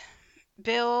protect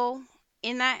Bill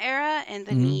in that era, and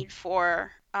the need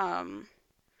for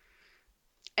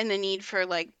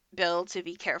Bill to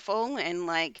be careful, and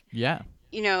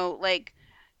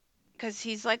because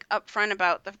he's upfront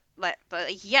about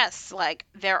yes,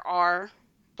 there are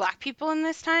Black people in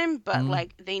this time, but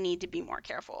they need to be more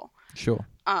careful. Sure.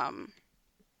 And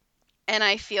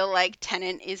I feel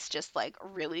Tennant is just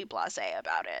really blasé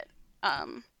about it.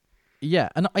 Yeah,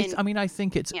 and I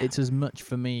think it's as much,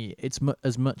 for me, it's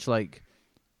as much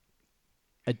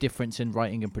a difference in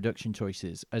writing and production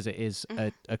choices as it is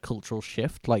a cultural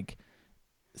shift.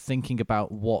 Thinking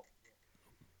about what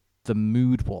the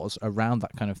mood was around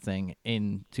that kind of thing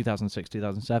in 2006,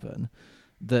 2007,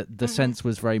 the sense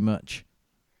was very much,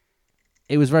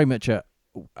 it was very much a,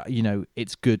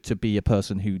 it's good to be a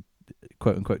person who,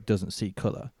 quote unquote, doesn't see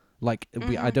color. Like,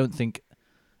 I don't think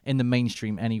in the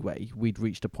mainstream anyway, we'd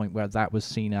reached a point where that was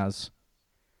seen as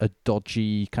a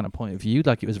dodgy kind of point of view.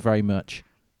 Like, it was very much,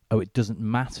 it doesn't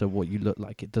matter what you look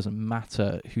like. It doesn't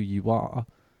matter who you are.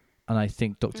 And I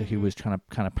think Doctor Who was kind of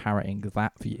parroting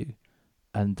that view,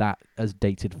 and that has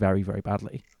dated very, very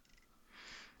badly.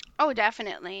 Oh,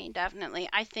 definitely.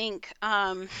 I think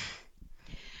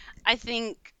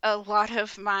a lot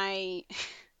of my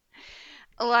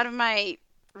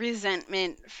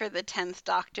resentment for the 10th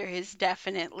Doctor is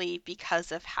definitely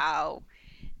because of how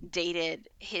dated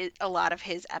a lot of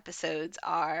his episodes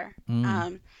are.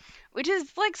 Which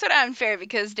is like sort of unfair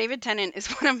because David Tennant is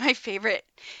one of my favorite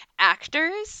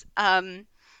actors,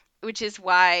 which is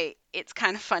why it's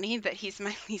kind of funny that he's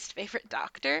my least favorite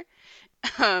Doctor.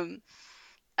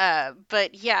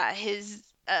 But yeah,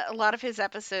 a lot of his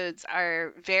episodes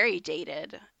are very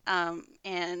dated,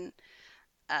 and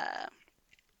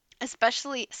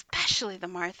especially the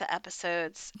Martha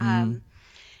episodes,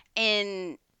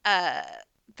 in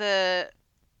the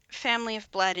Family of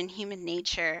Blood and Human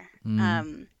Nature.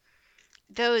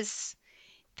 Those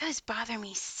bother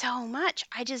me so much.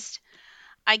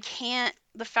 I can't.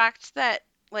 The fact that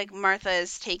like Martha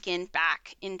is taken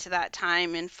back into that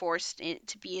time and forced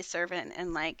to be a servant,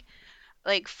 and like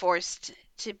forced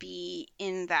to be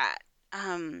in that,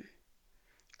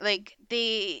 like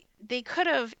they could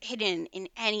have hidden in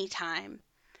any time,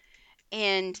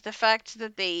 and the fact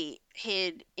that they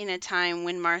hid in a time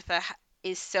when Martha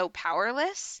is so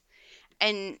powerless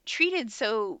and treated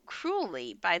so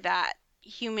cruelly by that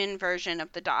human version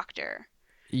of the Doctor,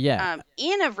 in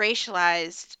a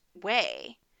racialized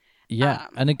way.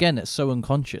 And again, it's so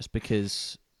unconscious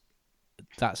because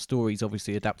that story is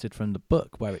obviously adapted from the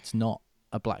book, where it's not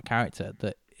a black character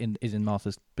that is in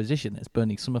Martha's position. It's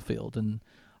Bernie Summerfield, and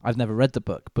I've never read the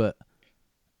book, but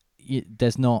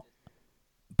there's not,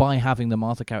 by having the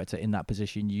Martha character in that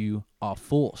position, you are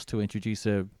forced to introduce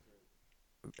a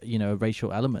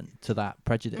racial element to that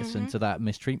prejudice and to that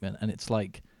mistreatment, and it's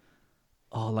like,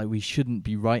 we shouldn't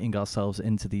be writing ourselves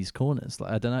into these corners.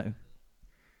 Like, I don't know.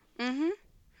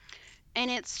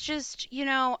 And it's just,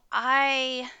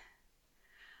 I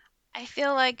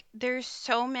feel like there's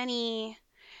so many,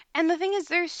 and the thing is,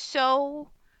 there's so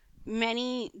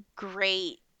many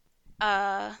great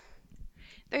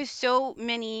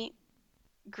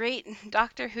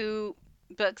Doctor Who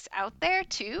books out there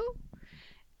too.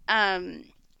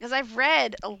 Because I've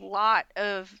read a lot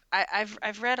of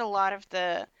I've read a lot of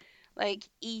the like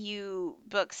EU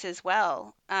books as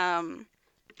well, and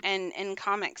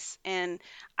comics, and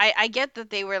I get that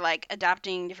they were like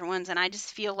adapting different ones, and I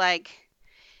just feel like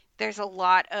there's a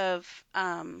lot of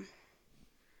I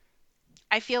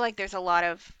feel like there's a lot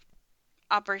of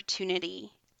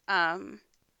opportunity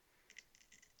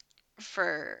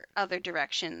for other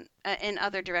directions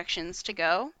to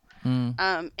go.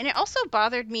 And it also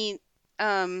bothered me.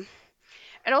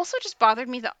 It also just bothered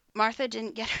me that Martha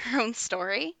didn't get her own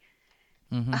story.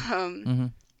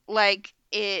 Like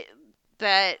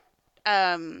that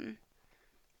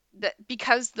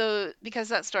because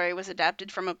that story was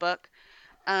adapted from a book.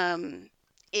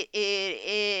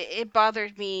 It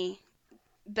bothered me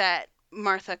that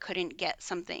Martha couldn't get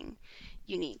something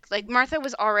unique. Like, Martha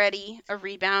was already a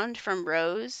rebound from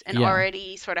Rose, and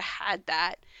already sort of had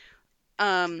that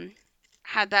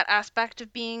aspect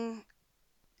of being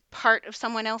part of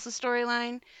someone else's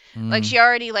storyline. Like, she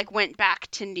already like went back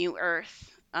to New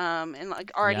Earth, and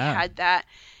like already had that.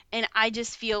 And I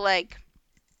just feel like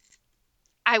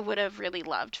I would have really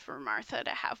loved for Martha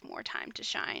to have more time to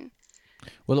shine.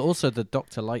 Well, also the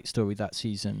Dr. Light story that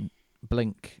season,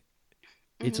 Blink,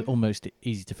 it's almost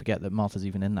easy to forget that Martha's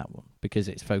even in that one because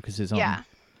it focuses on...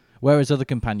 Whereas other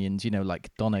companions,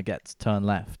 like Donna gets turned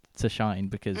left to shine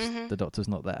because the Doctor's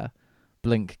not there.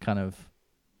 Blink kind of...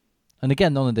 And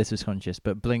again, none of this is conscious,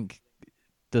 but Blink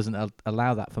doesn't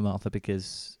allow that for Martha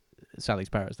because Sally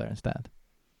Sparrow's there instead.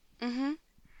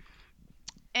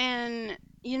 And,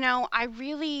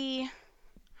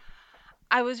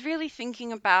 I was really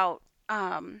thinking about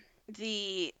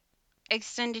the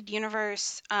extended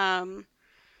universe. I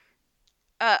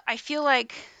feel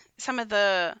like some of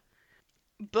the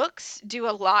books do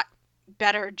a lot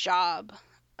better job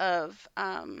of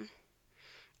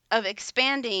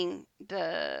expanding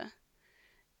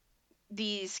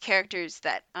these characters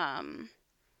that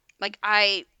like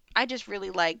I just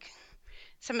really like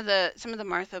some of the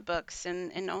Martha books,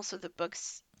 and also the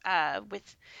books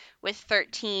with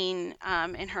 13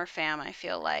 and her fam. I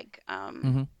feel like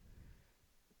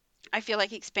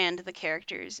expand the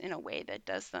characters in a way that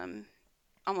does them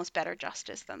almost better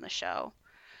justice than the show.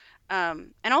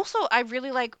 And also, I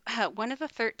really like one of the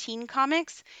 13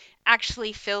 comics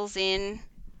actually fills in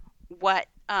what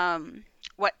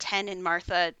what 10 and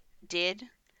Martha did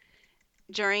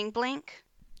during Blink.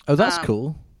 Oh, that's Um,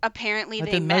 cool. Apparently, I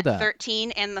they didn't know met that.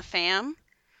 13 and the fam.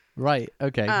 Right.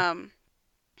 Okay.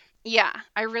 Yeah,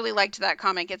 I really liked that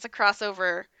comic. It's a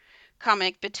crossover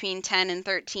comic between 10 and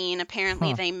 13.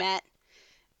 Apparently, Huh. they met.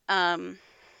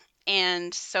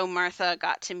 And so Martha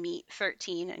got to meet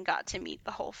 13 and got to meet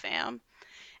the whole fam.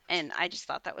 And I just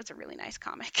thought that was a really nice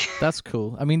comic. That's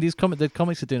cool. I mean, the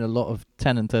comics are doing a lot of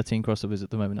 10 and 13 crossovers at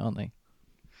the moment, aren't they?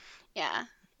 Yeah,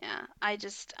 yeah. I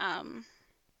just,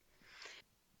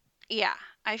 yeah,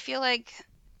 I feel like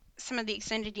some of the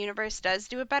extended universe does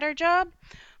do a better job,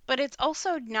 but it's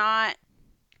also not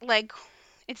like,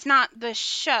 it's not the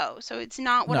show, so it's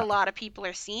not what a No, lot of people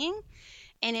are seeing,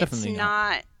 and definitely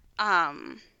not.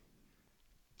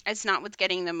 it's not what's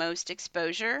getting the most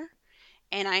exposure.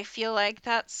 And I feel like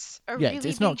that's a Yeah, really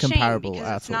it's not big shame comparable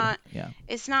because at all. Yeah.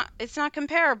 it's not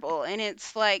comparable, and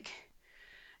it's like,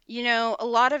 you know, a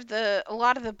lot of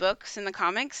the books and the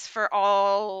comics, for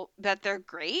all that they're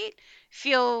great,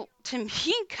 feel to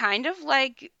me kind of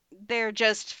like they're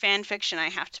just fan fiction I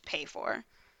have to pay for.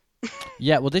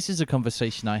 Yeah, well, this is a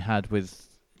conversation I had with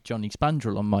Johnny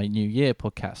Spandrel on my New Year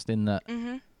podcast, in that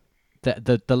Mhm.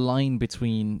 the line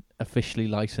between officially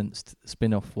licensed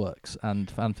spin-off works and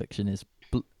fan fiction is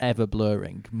ever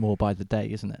blurring more by the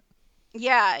day, isn't it?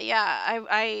 Yeah, yeah.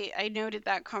 I noted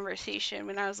that conversation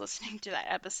when I was listening to that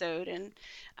episode, and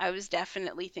I was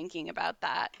definitely thinking about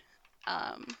that.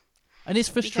 Um, And it's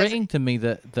because frustrating to me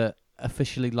that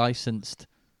officially licensed,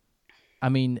 I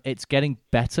mean, it's getting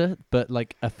better, but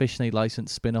like officially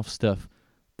licensed spin-off stuff,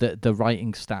 the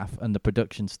writing staff and the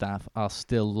production staff are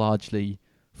still largely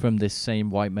from this same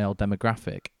white male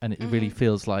demographic, and it really mhm.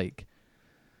 feels like,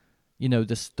 you know,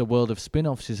 the world of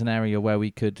spin-offs is an area where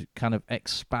we could kind of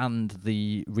expand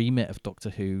the remit of Doctor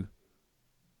Who,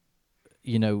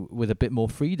 you know, with a bit more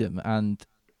freedom, and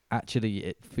actually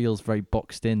it feels very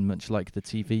boxed in, much like the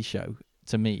TV show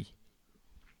to me.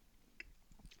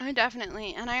 I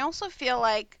definitely, and I also feel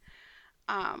like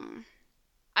um,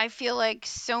 I feel like of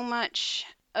so much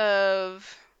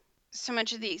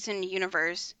of the extended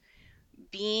universe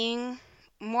being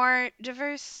more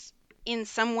diverse in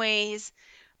some ways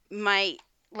might,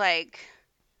 like,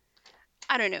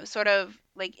 I don't know, sort of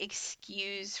like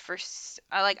excuse for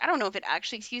like, I don't know if it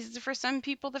actually excuses for some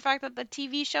people the fact that the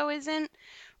TV show isn't,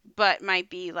 but might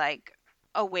be like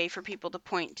a way for people to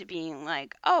point to being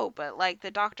like, oh, but like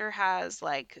the Doctor has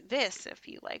like this if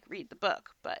you like read the book,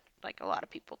 but like a lot of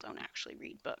people don't actually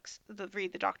read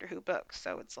the Doctor Who books,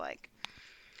 so it's like,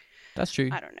 That's true.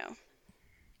 I don't know.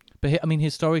 But I mean,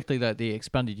 historically, that the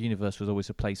expanded universe was always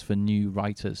a place for new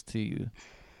writers to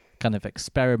kind of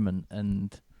experiment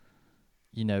and,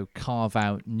 you know, carve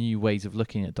out new ways of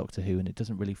looking at Doctor Who, and it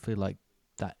doesn't really feel like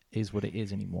that is what it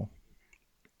is anymore.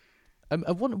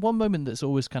 One moment that's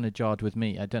always kind of jarred with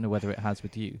me, I don't know whether it has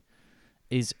with you,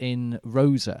 is in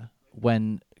Rosa,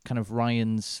 when kind of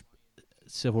Ryan's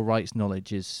civil rights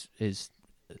knowledge is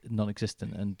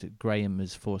non-existent, and Graham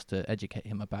is forced to educate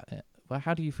him about it. Well,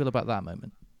 how do you feel about that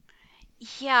moment?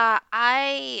 Yeah,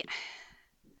 I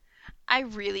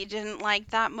really didn't like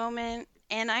that moment,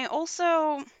 and I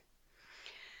also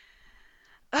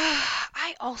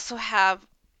have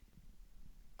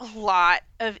a lot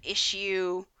of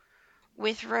issue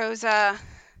with Rosa.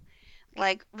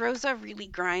 Like, Rosa really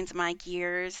grinds my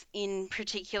gears, in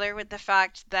particular with the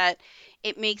fact that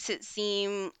it makes it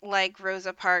seem like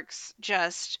Rosa Parks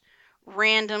just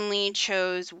randomly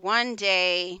chose one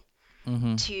day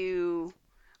Mm-hmm. to,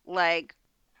 like,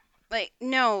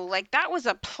 no, like, that was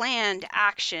a planned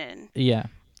action. Yeah.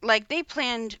 Like, they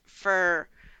planned for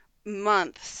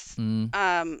months,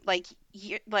 Mm.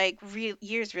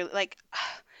 years, really,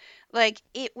 like,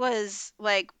 it was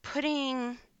like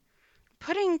putting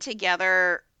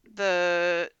together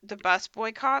the bus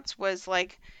boycotts was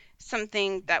like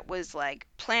something that was like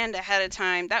planned ahead of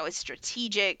time. That was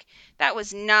strategic. That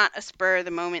was not a spur of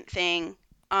the moment thing.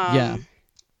 Yeah.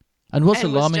 And what's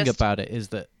And was alarming just, about it is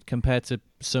that compared to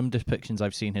some depictions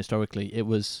I've seen historically, it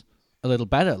was a little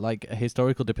better. Like,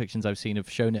 historical depictions I've seen have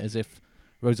shown it as if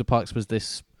Rosa Parks was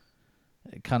this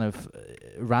kind of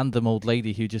random old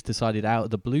lady who just decided out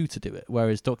of the blue to do it,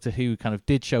 whereas Doctor Who kind of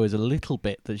did show us a little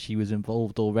bit that she was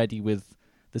involved already with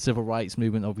the civil rights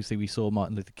movement. Obviously, we saw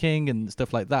Martin Luther King and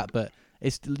stuff like that, but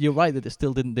you're right that it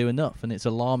still didn't do enough, and it's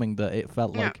alarming that it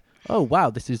felt yeah, like, oh wow,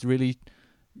 this is really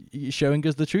showing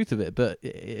us the truth of it, but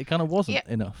it kind of wasn't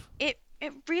yeah, enough. it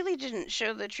really didn't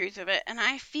show the truth of it, and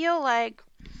I feel like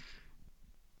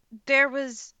there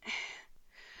was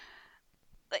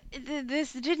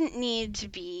this didn't need to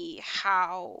be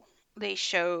how they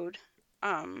showed.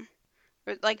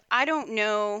 But, like, I don't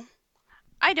know.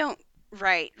 I don't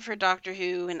write for Doctor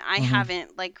Who, and I Mm-hmm.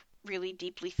 haven't, like, really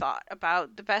deeply thought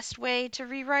about the best way to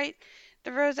rewrite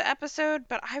the Rosa episode,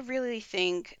 but I really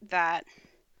think that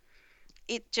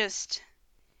it just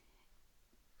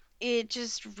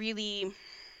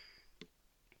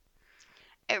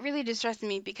really distressed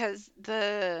me, because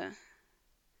the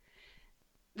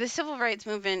civil rights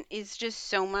movement is just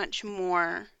so much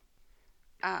more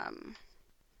um,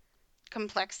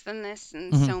 complex than this,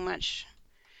 and Mm-hmm. so much,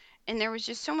 and there was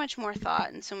just so much more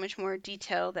thought and so much more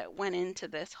detail that went into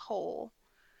this whole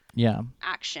Yeah.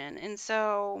 action. And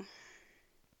so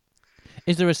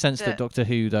Is there a sense that the Doctor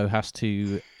Who though has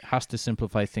to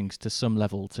simplify things to some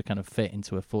level to kind of fit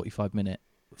into a 45-minute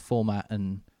format,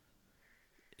 and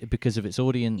because of its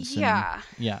audience? yeah, And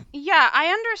yeah, I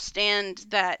understand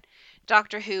that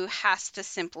Doctor Who has to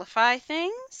simplify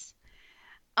things,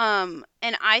 and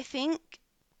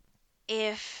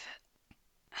if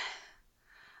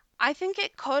I think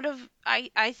it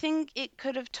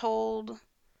could have told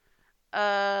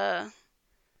a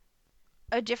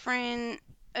a different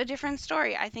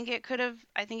story. I think it could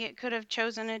have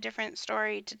chosen a different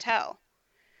story to tell.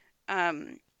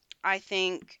 Um, I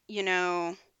think,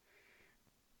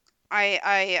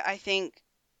 I think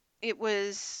it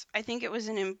was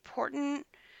an important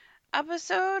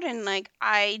episode, and, like,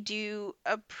 I do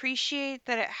appreciate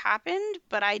that it happened,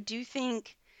 but I do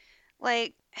think,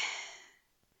 like,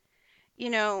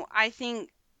 I think,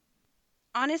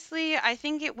 honestly, I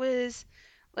think it was,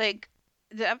 like,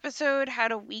 the episode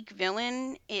had a weak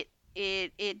villain. It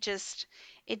just,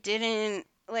 it didn't,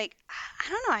 like, I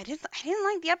don't know, I didn't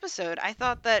like the episode. I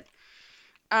thought that,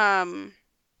 um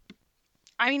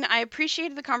I mean, I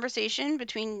appreciated the conversation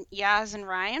between Yaz and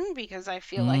Ryan, because I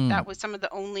feel like mm, that was some of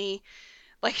the only,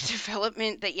 like,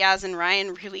 development that Yaz and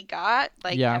Ryan really got,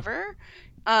 like, yeah, ever.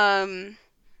 Um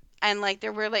and, like,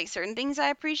 there were, like, certain things I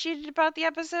appreciated about the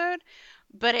episode,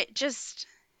 but it just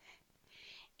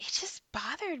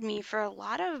bothered me for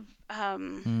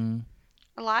mm,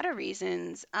 a lot of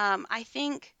reasons. I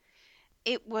think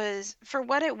it was, for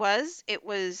what it was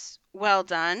well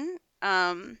done.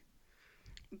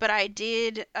 But I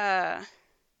did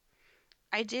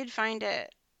find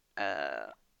it uh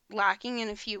lacking in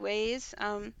a few ways.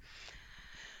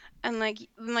 And, like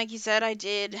you said, I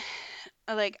did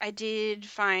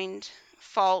find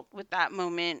fault with that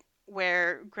moment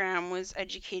where Graham was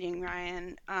educating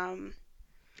Ryan.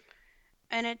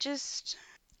 And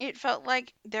it felt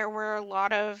like there were a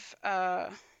lot of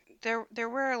there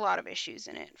were a lot of issues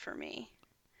in it for me.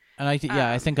 and I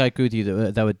Um, think I agree with you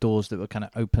that there were doors that were kind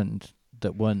of opened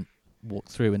that weren't walked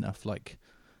through enough. Like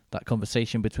that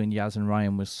conversation between Yaz and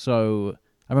Ryan was so.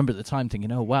 I remember at the time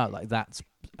thinking, "Oh wow, like that's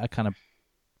a kind of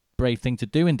brave thing to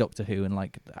do in Doctor Who," and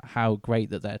like how great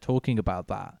that they're talking about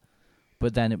that.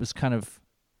 But then it was kind of,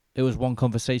 it was one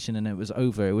conversation and it was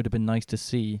over. It would have been nice to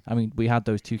see. I mean, we had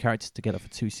those two characters together for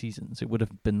 2 seasons. It would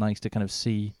have been nice to kind of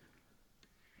see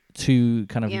two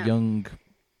kind of yeah. young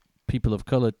people of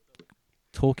color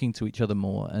talking to each other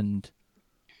more, and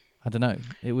I don't know.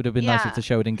 It would have been nice if Yeah. the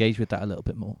show had engaged with that a little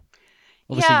bit more.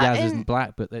 Obviously, Yeah, Yaz and isn't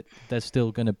black, but there's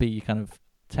still going to be kind of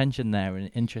tension there and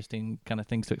interesting kind of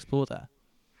things to explore there.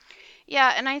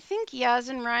 yeah, and I think Yaz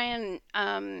and Ryan,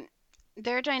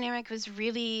 their dynamic was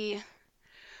really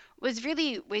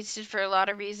wasted for a lot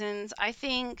of reasons. I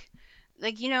think,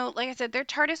 like, like I said, their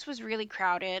TARDIS was really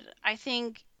crowded. I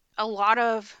think a lot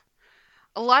of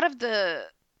the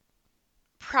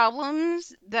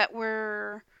problems that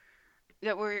were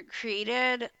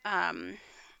created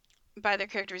by their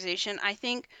characterization, I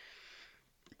think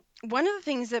one of the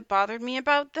things that bothered me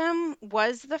about them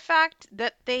was the fact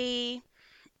that they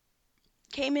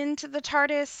came into the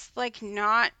TARDIS, like,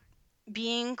 not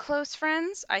being close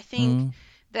friends. I think Mm.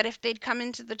 that if they'd come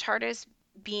into the TARDIS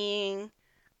being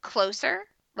closer,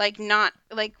 like, not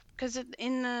like, because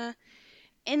in the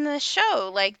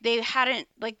show, like, they hadn't,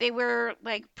 like, they were,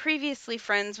 like, previously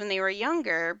friends when they were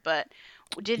younger, but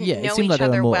Yeah, didn't it know seemed like each they were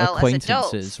other more well as acquaintances,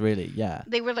 adults. really. Yeah.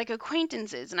 They were like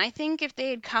acquaintances, and I think if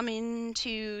they had come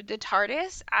into the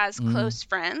TARDIS as Mm. close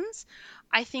friends,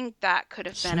 I think that could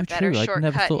have been So a better true. I'd never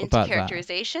shortcut thought into about that.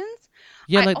 characterizations.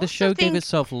 Yeah, I like the also show gave think,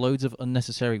 itself loads of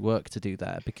unnecessary work to do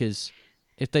that, because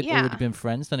if they'd already yeah, been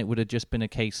friends, then it would have just been a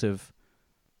case of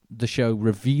the show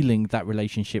revealing that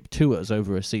relationship to us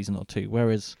over a season or two.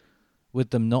 Whereas with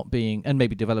them not being, and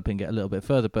maybe developing it a little bit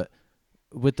further, but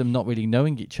with them not really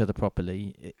knowing each other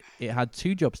properly, it had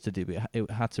two jobs to do.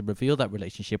 It had to reveal that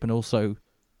relationship and also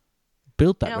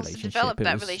build that and also relationship. develop It that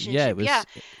was, relationship. it was, Yeah,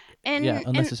 yeah, and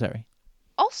unnecessary.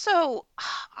 also,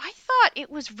 I thought it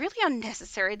was really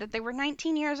unnecessary that they were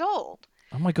 19 years old.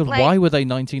 Oh my god, Like, why were they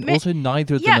 19? Also,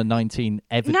 neither of them yeah, are 19,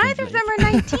 evidently. neither of them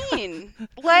are 19.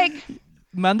 Like,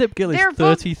 Mandip Gill is they're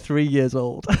both 33 years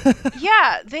old.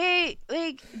 yeah, they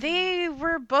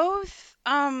were both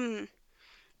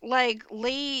like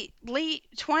late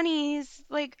 20s,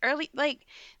 like early,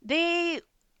 they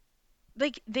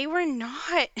they were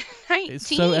not 19. It's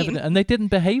so evident. And they didn't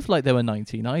behave like they were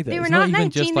 19 either. They were It's not not even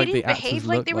 19. just They like the didn't actors behave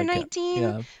like look they were like it. 19.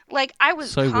 Yeah. Like, I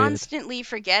was So weird. constantly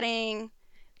forgetting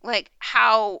like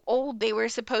how old they were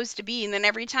supposed to be, and then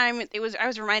every time I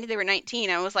was reminded they were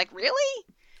 19, I was like, really?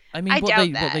 I mean, I doubt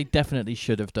what that. they definitely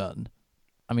should have done.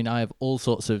 I mean, I have all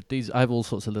sorts of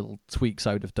little tweaks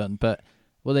I would have done, but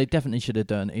what they definitely should have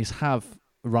done is have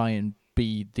Ryan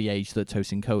be the age that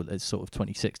Tosin Cole is, sort of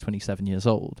 26, 27 years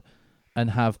old, and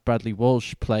have Bradley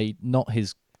Walsh play not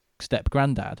his step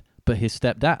granddad, but his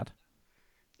stepdad.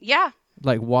 Yeah.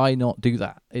 Like, why not do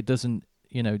that? It doesn't,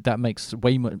 that makes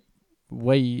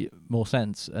way more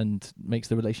sense and makes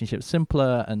the relationship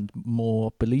simpler and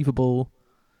more believable.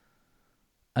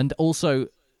 And also,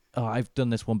 I've done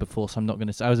this one before, so I'm not going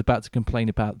to say. I was about to complain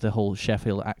about the whole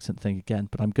Sheffield accent thing again,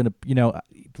 but I'm going to,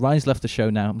 Ryan's left the show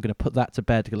now. I'm going to put that to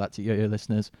bed, Galactic Yo-Yo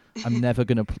listeners. I'm never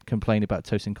going to complain about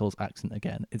Tosin Cole's accent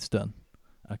again. It's done.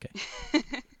 Okay.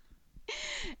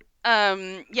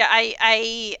 Yeah,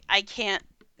 I can't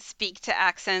speak to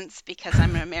accents because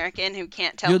I'm an American who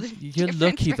can't tell the You're difference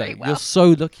lucky, very though. well. You're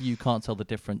so lucky you can't tell the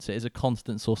difference. It is a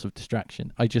constant source of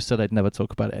distraction. I just said I'd never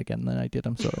talk about it again, and then I did.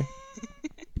 I'm sorry.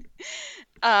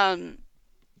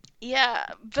 Yeah,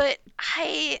 but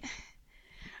I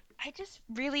just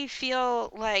really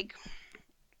feel like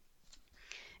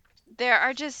there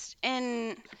are just,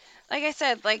 and like I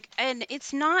said, and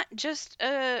it's not just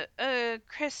a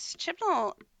Chris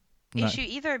Chibnall No. issue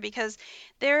either, because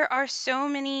there are so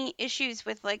many issues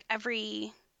with like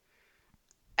every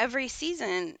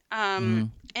season,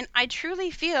 and I truly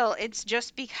feel it's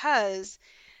just because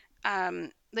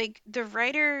like the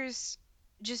writers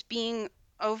just being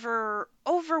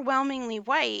overwhelmingly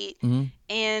white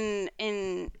and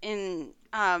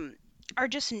are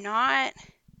just not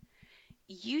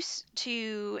used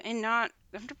to and not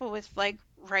comfortable with like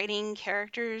writing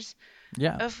characters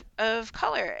of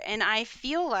color. And I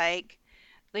feel like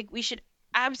we should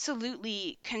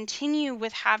absolutely continue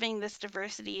with having this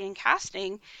diversity in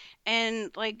casting,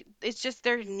 and like it's just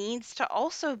there needs to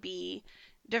also be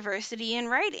diversity in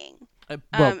writing.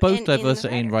 Well, both in the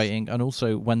diversity in writers. writing, and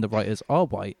also when the writers are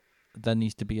white, there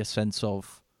needs to be a sense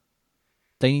of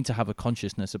they need to have a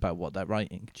consciousness about what they're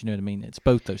writing. Do you know what I mean? It's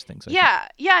both those things. I think.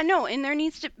 Yeah, no, and there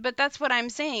needs to, but that's what I'm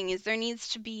saying, is there needs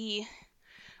to be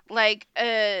like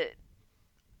a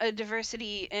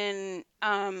diversity in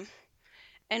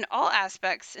all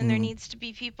aspects, and there needs to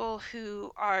be people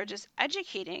who are just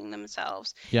educating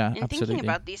themselves Yeah, and absolutely. thinking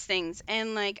about these things.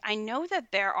 And like I know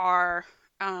that there are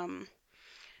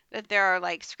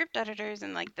like script editors,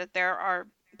 and like that there are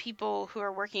people who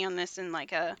are working on this in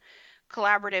like a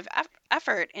collaborative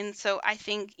effort. And so I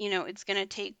think it's going to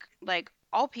take like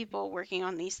all people working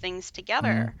on these things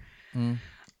together, and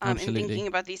Absolutely. thinking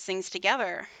about these things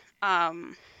together.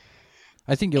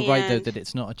 I think you're right though and- that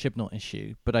it's not a Chibnall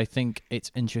issue, but I think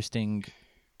it's interesting.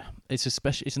 It's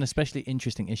an especially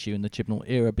interesting issue in the Chibnall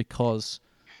era because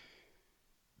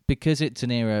it's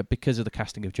an era because of the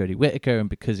casting of Jodie Whittaker, and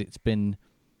because it's been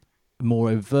more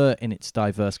overt in its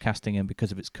diverse casting, and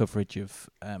because of its coverage of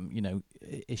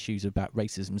issues about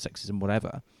racism, sexism,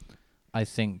 whatever. I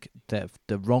think that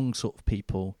the wrong sort of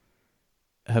people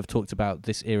have talked about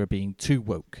this era being too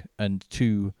woke and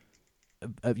too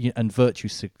and virtue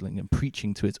signaling and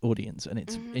preaching to its audience. And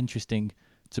it's interesting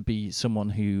to be someone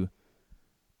who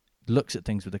looks at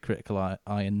things with a critical eye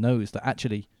and knows that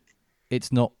actually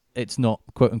it's not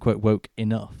quote unquote woke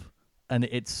enough. And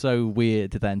it's so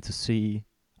weird then to see.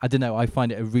 I don't know. I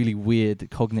find it a really weird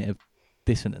cognitive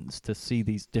dissonance to see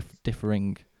these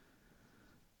differing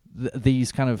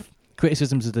these kind of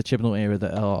criticisms of the Chibnall era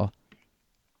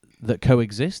that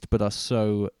coexist but are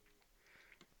so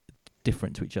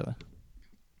different to each other.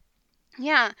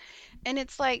 Yeah, and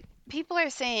it's like people are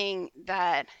saying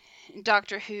that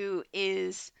Doctor Who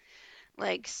is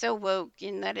like so woke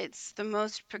and that it's the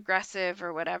most progressive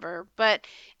or whatever, but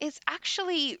it's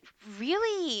actually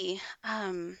really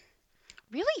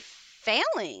really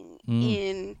failing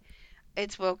in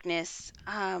its wokeness,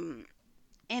 and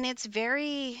it's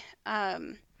very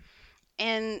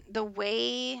and the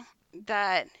way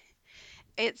that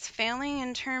it's failing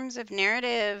in terms of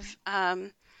narrative,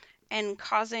 and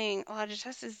causing a lot of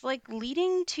stress, is like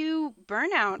leading to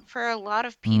burnout for a lot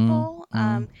of people,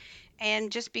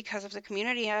 and just because of the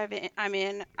community I'm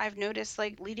in, I've noticed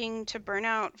like leading to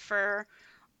burnout for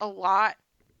a lot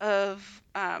of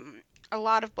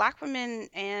Black women,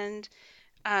 and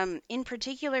in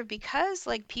particular because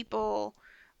like people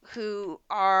who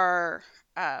are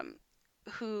um,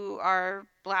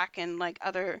 Black and like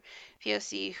other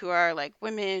POC who are like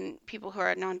women, people who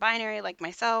are non-binary like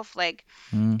myself, like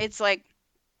Mm. it's like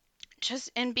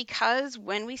just, and because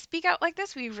when we speak out like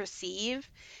this, we receive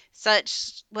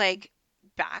such like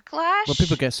Well, people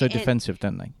backlash, get so defensive,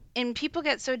 don't they? and people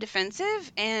get so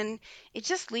defensive, and it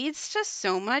just leads to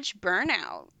so much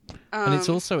burnout. And it's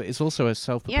Um, also a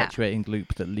self-perpetuating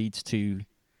loop that leads to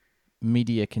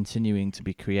media continuing to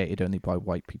be created only by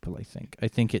white people. I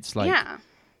think it's like, yeah,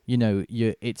 you know,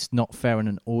 it's not fair on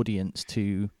an audience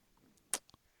to,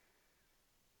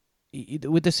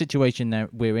 with the situation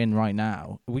that we're in right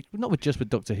now, not just with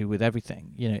Doctor Who, with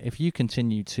everything, you know, if you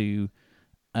continue to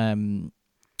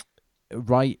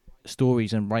write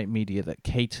stories and write media that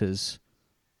caters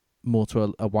more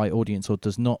to a white audience, or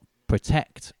does not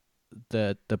protect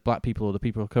the Black people or the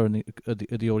people currently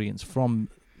the audience from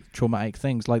traumatic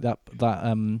things like that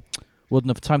World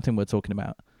Enough Time thing we're talking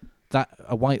about, that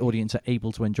a white audience are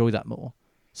able to enjoy that more.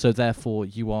 So therefore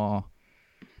you are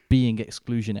being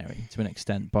exclusionary to an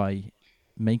extent by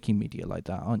making media like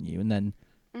that, aren't you? And then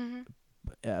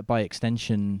by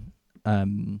extension,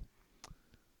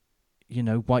 you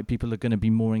know, white people are going to be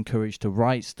more encouraged to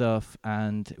write stuff,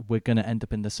 and we're going to end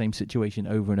up in the same situation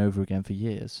over and over again for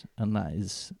years, and that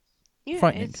is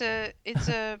frightening.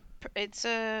 it's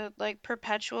a like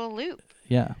perpetual loop.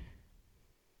 Yeah.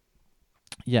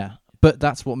 But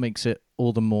that's what makes it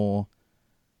all the more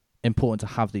important to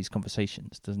have these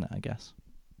conversations, doesn't it, I guess?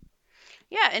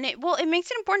 Yeah, and it makes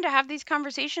it important to have these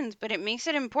conversations, but it makes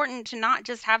it important to not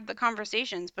just have the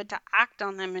conversations, but to act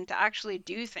on them and to actually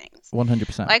do things.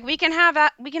 100%. Like we can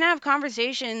have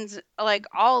conversations like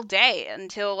all day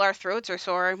until our throats are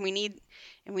sore and we need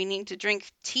to drink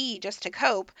tea just to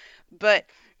cope, but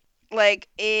like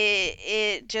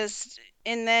it just,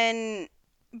 and then,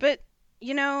 but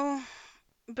you know,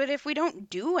 but if we don't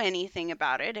do anything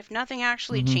about it, if nothing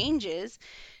actually changes,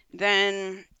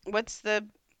 then what's the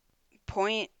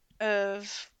point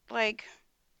of like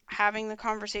having the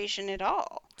conversation at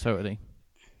all? Totally.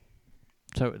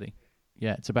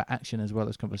 Yeah, it's about action as well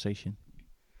as conversation.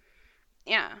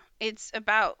 Yeah, it's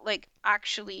about like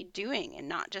actually doing and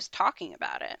not just talking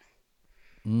about it.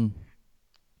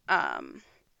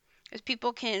 Because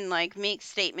people can like make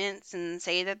statements and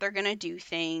say that they're gonna do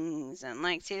things and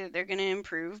like say that they're gonna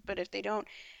improve, but if they don't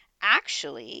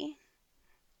actually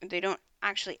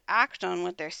act on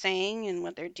what they're saying and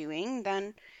what they're doing,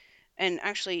 then, and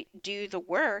actually do the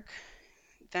work,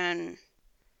 then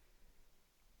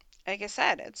like I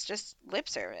said, it's just lip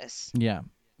service. Yeah,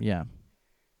 and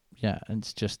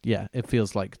it's just, it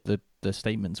feels like the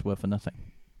statements were for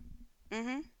nothing.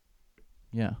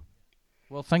 Yeah.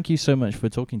 Well, thank you so much for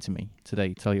talking to me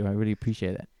today, Talia. I really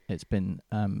appreciate it. It's been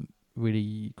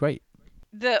really great.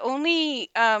 The only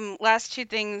last two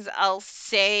things I'll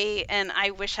say, and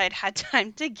I wish I'd had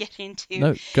time to get into.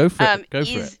 No, go for it. Go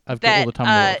for it. I've got all the time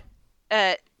in the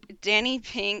world. Danny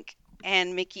Pink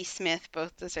and Mickey Smith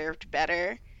both deserved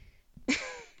better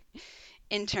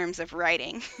in terms of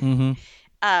writing,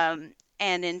 and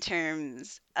in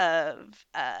terms of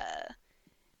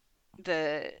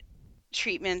the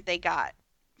treatment they got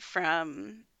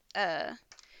from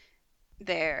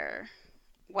their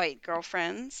white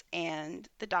girlfriends and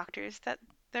the doctors that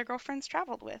their girlfriends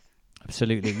traveled with.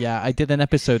 Absolutely, yeah. I did an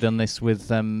episode on this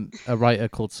with a writer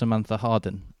called Samantha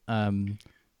Harden, and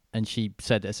she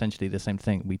said essentially the same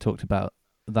thing. We talked about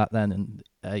that then, and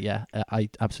I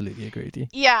absolutely agree with you.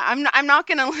 Yeah, I'm not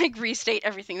gonna like restate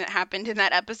everything that happened in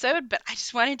that episode, but I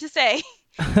just wanted to say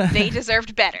they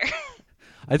deserved better.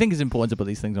 I think it's important to put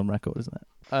these things on record, isn't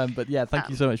it? But yeah, thank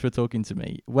you so much for talking to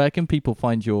me. Where can people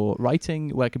find your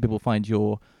writing? Where can people find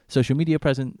your social media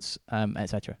presence,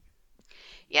 etc.?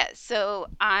 Yeah, so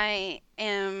I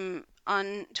am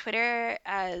on Twitter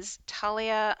as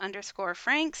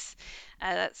Talia_Franks.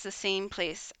 That's the same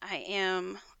place I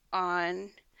am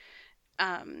on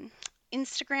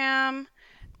Instagram.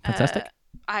 Fantastic.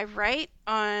 I write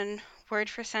on Word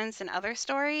for Sense and Other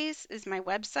Stories is my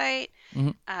website,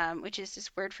 which is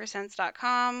just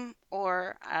wordforsense.com,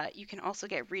 or you can also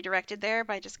get redirected there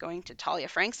by just going to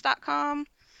taliafranks.com.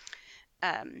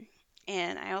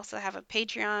 And I also have a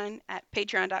Patreon at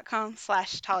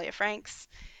patreon.com/taliafranks.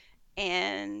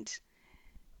 And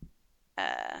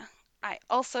I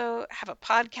also have a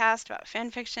podcast about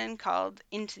fan fiction called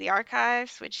Into the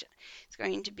Archives, which is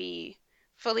going to be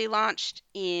fully launched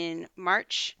in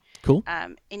March. Cool.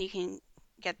 And you can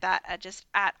get that at just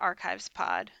at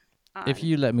ArchivesPod. If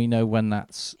you let me know when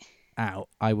that's out,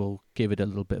 I will give it a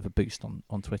little bit of a boost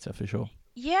on Twitter for sure.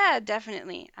 Yeah,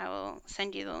 definitely. I will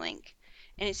send you the link.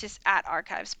 And it's just at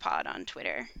ArchivesPod on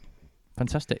Twitter.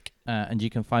 Fantastic. And you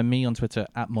can find me on Twitter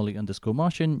at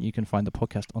Molly_Martian. You can find the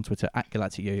podcast on Twitter at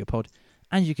Galactic Yo-Yo Pod.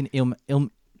 And you can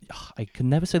I can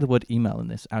never say the word email in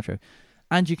this outro.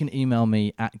 And you can email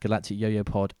me at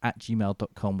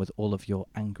galacticyoyopod@gmail.com with all of your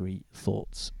angry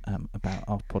thoughts about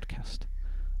our podcast.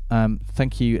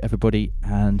 Thank you, everybody.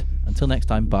 And until next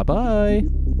time, bye-bye.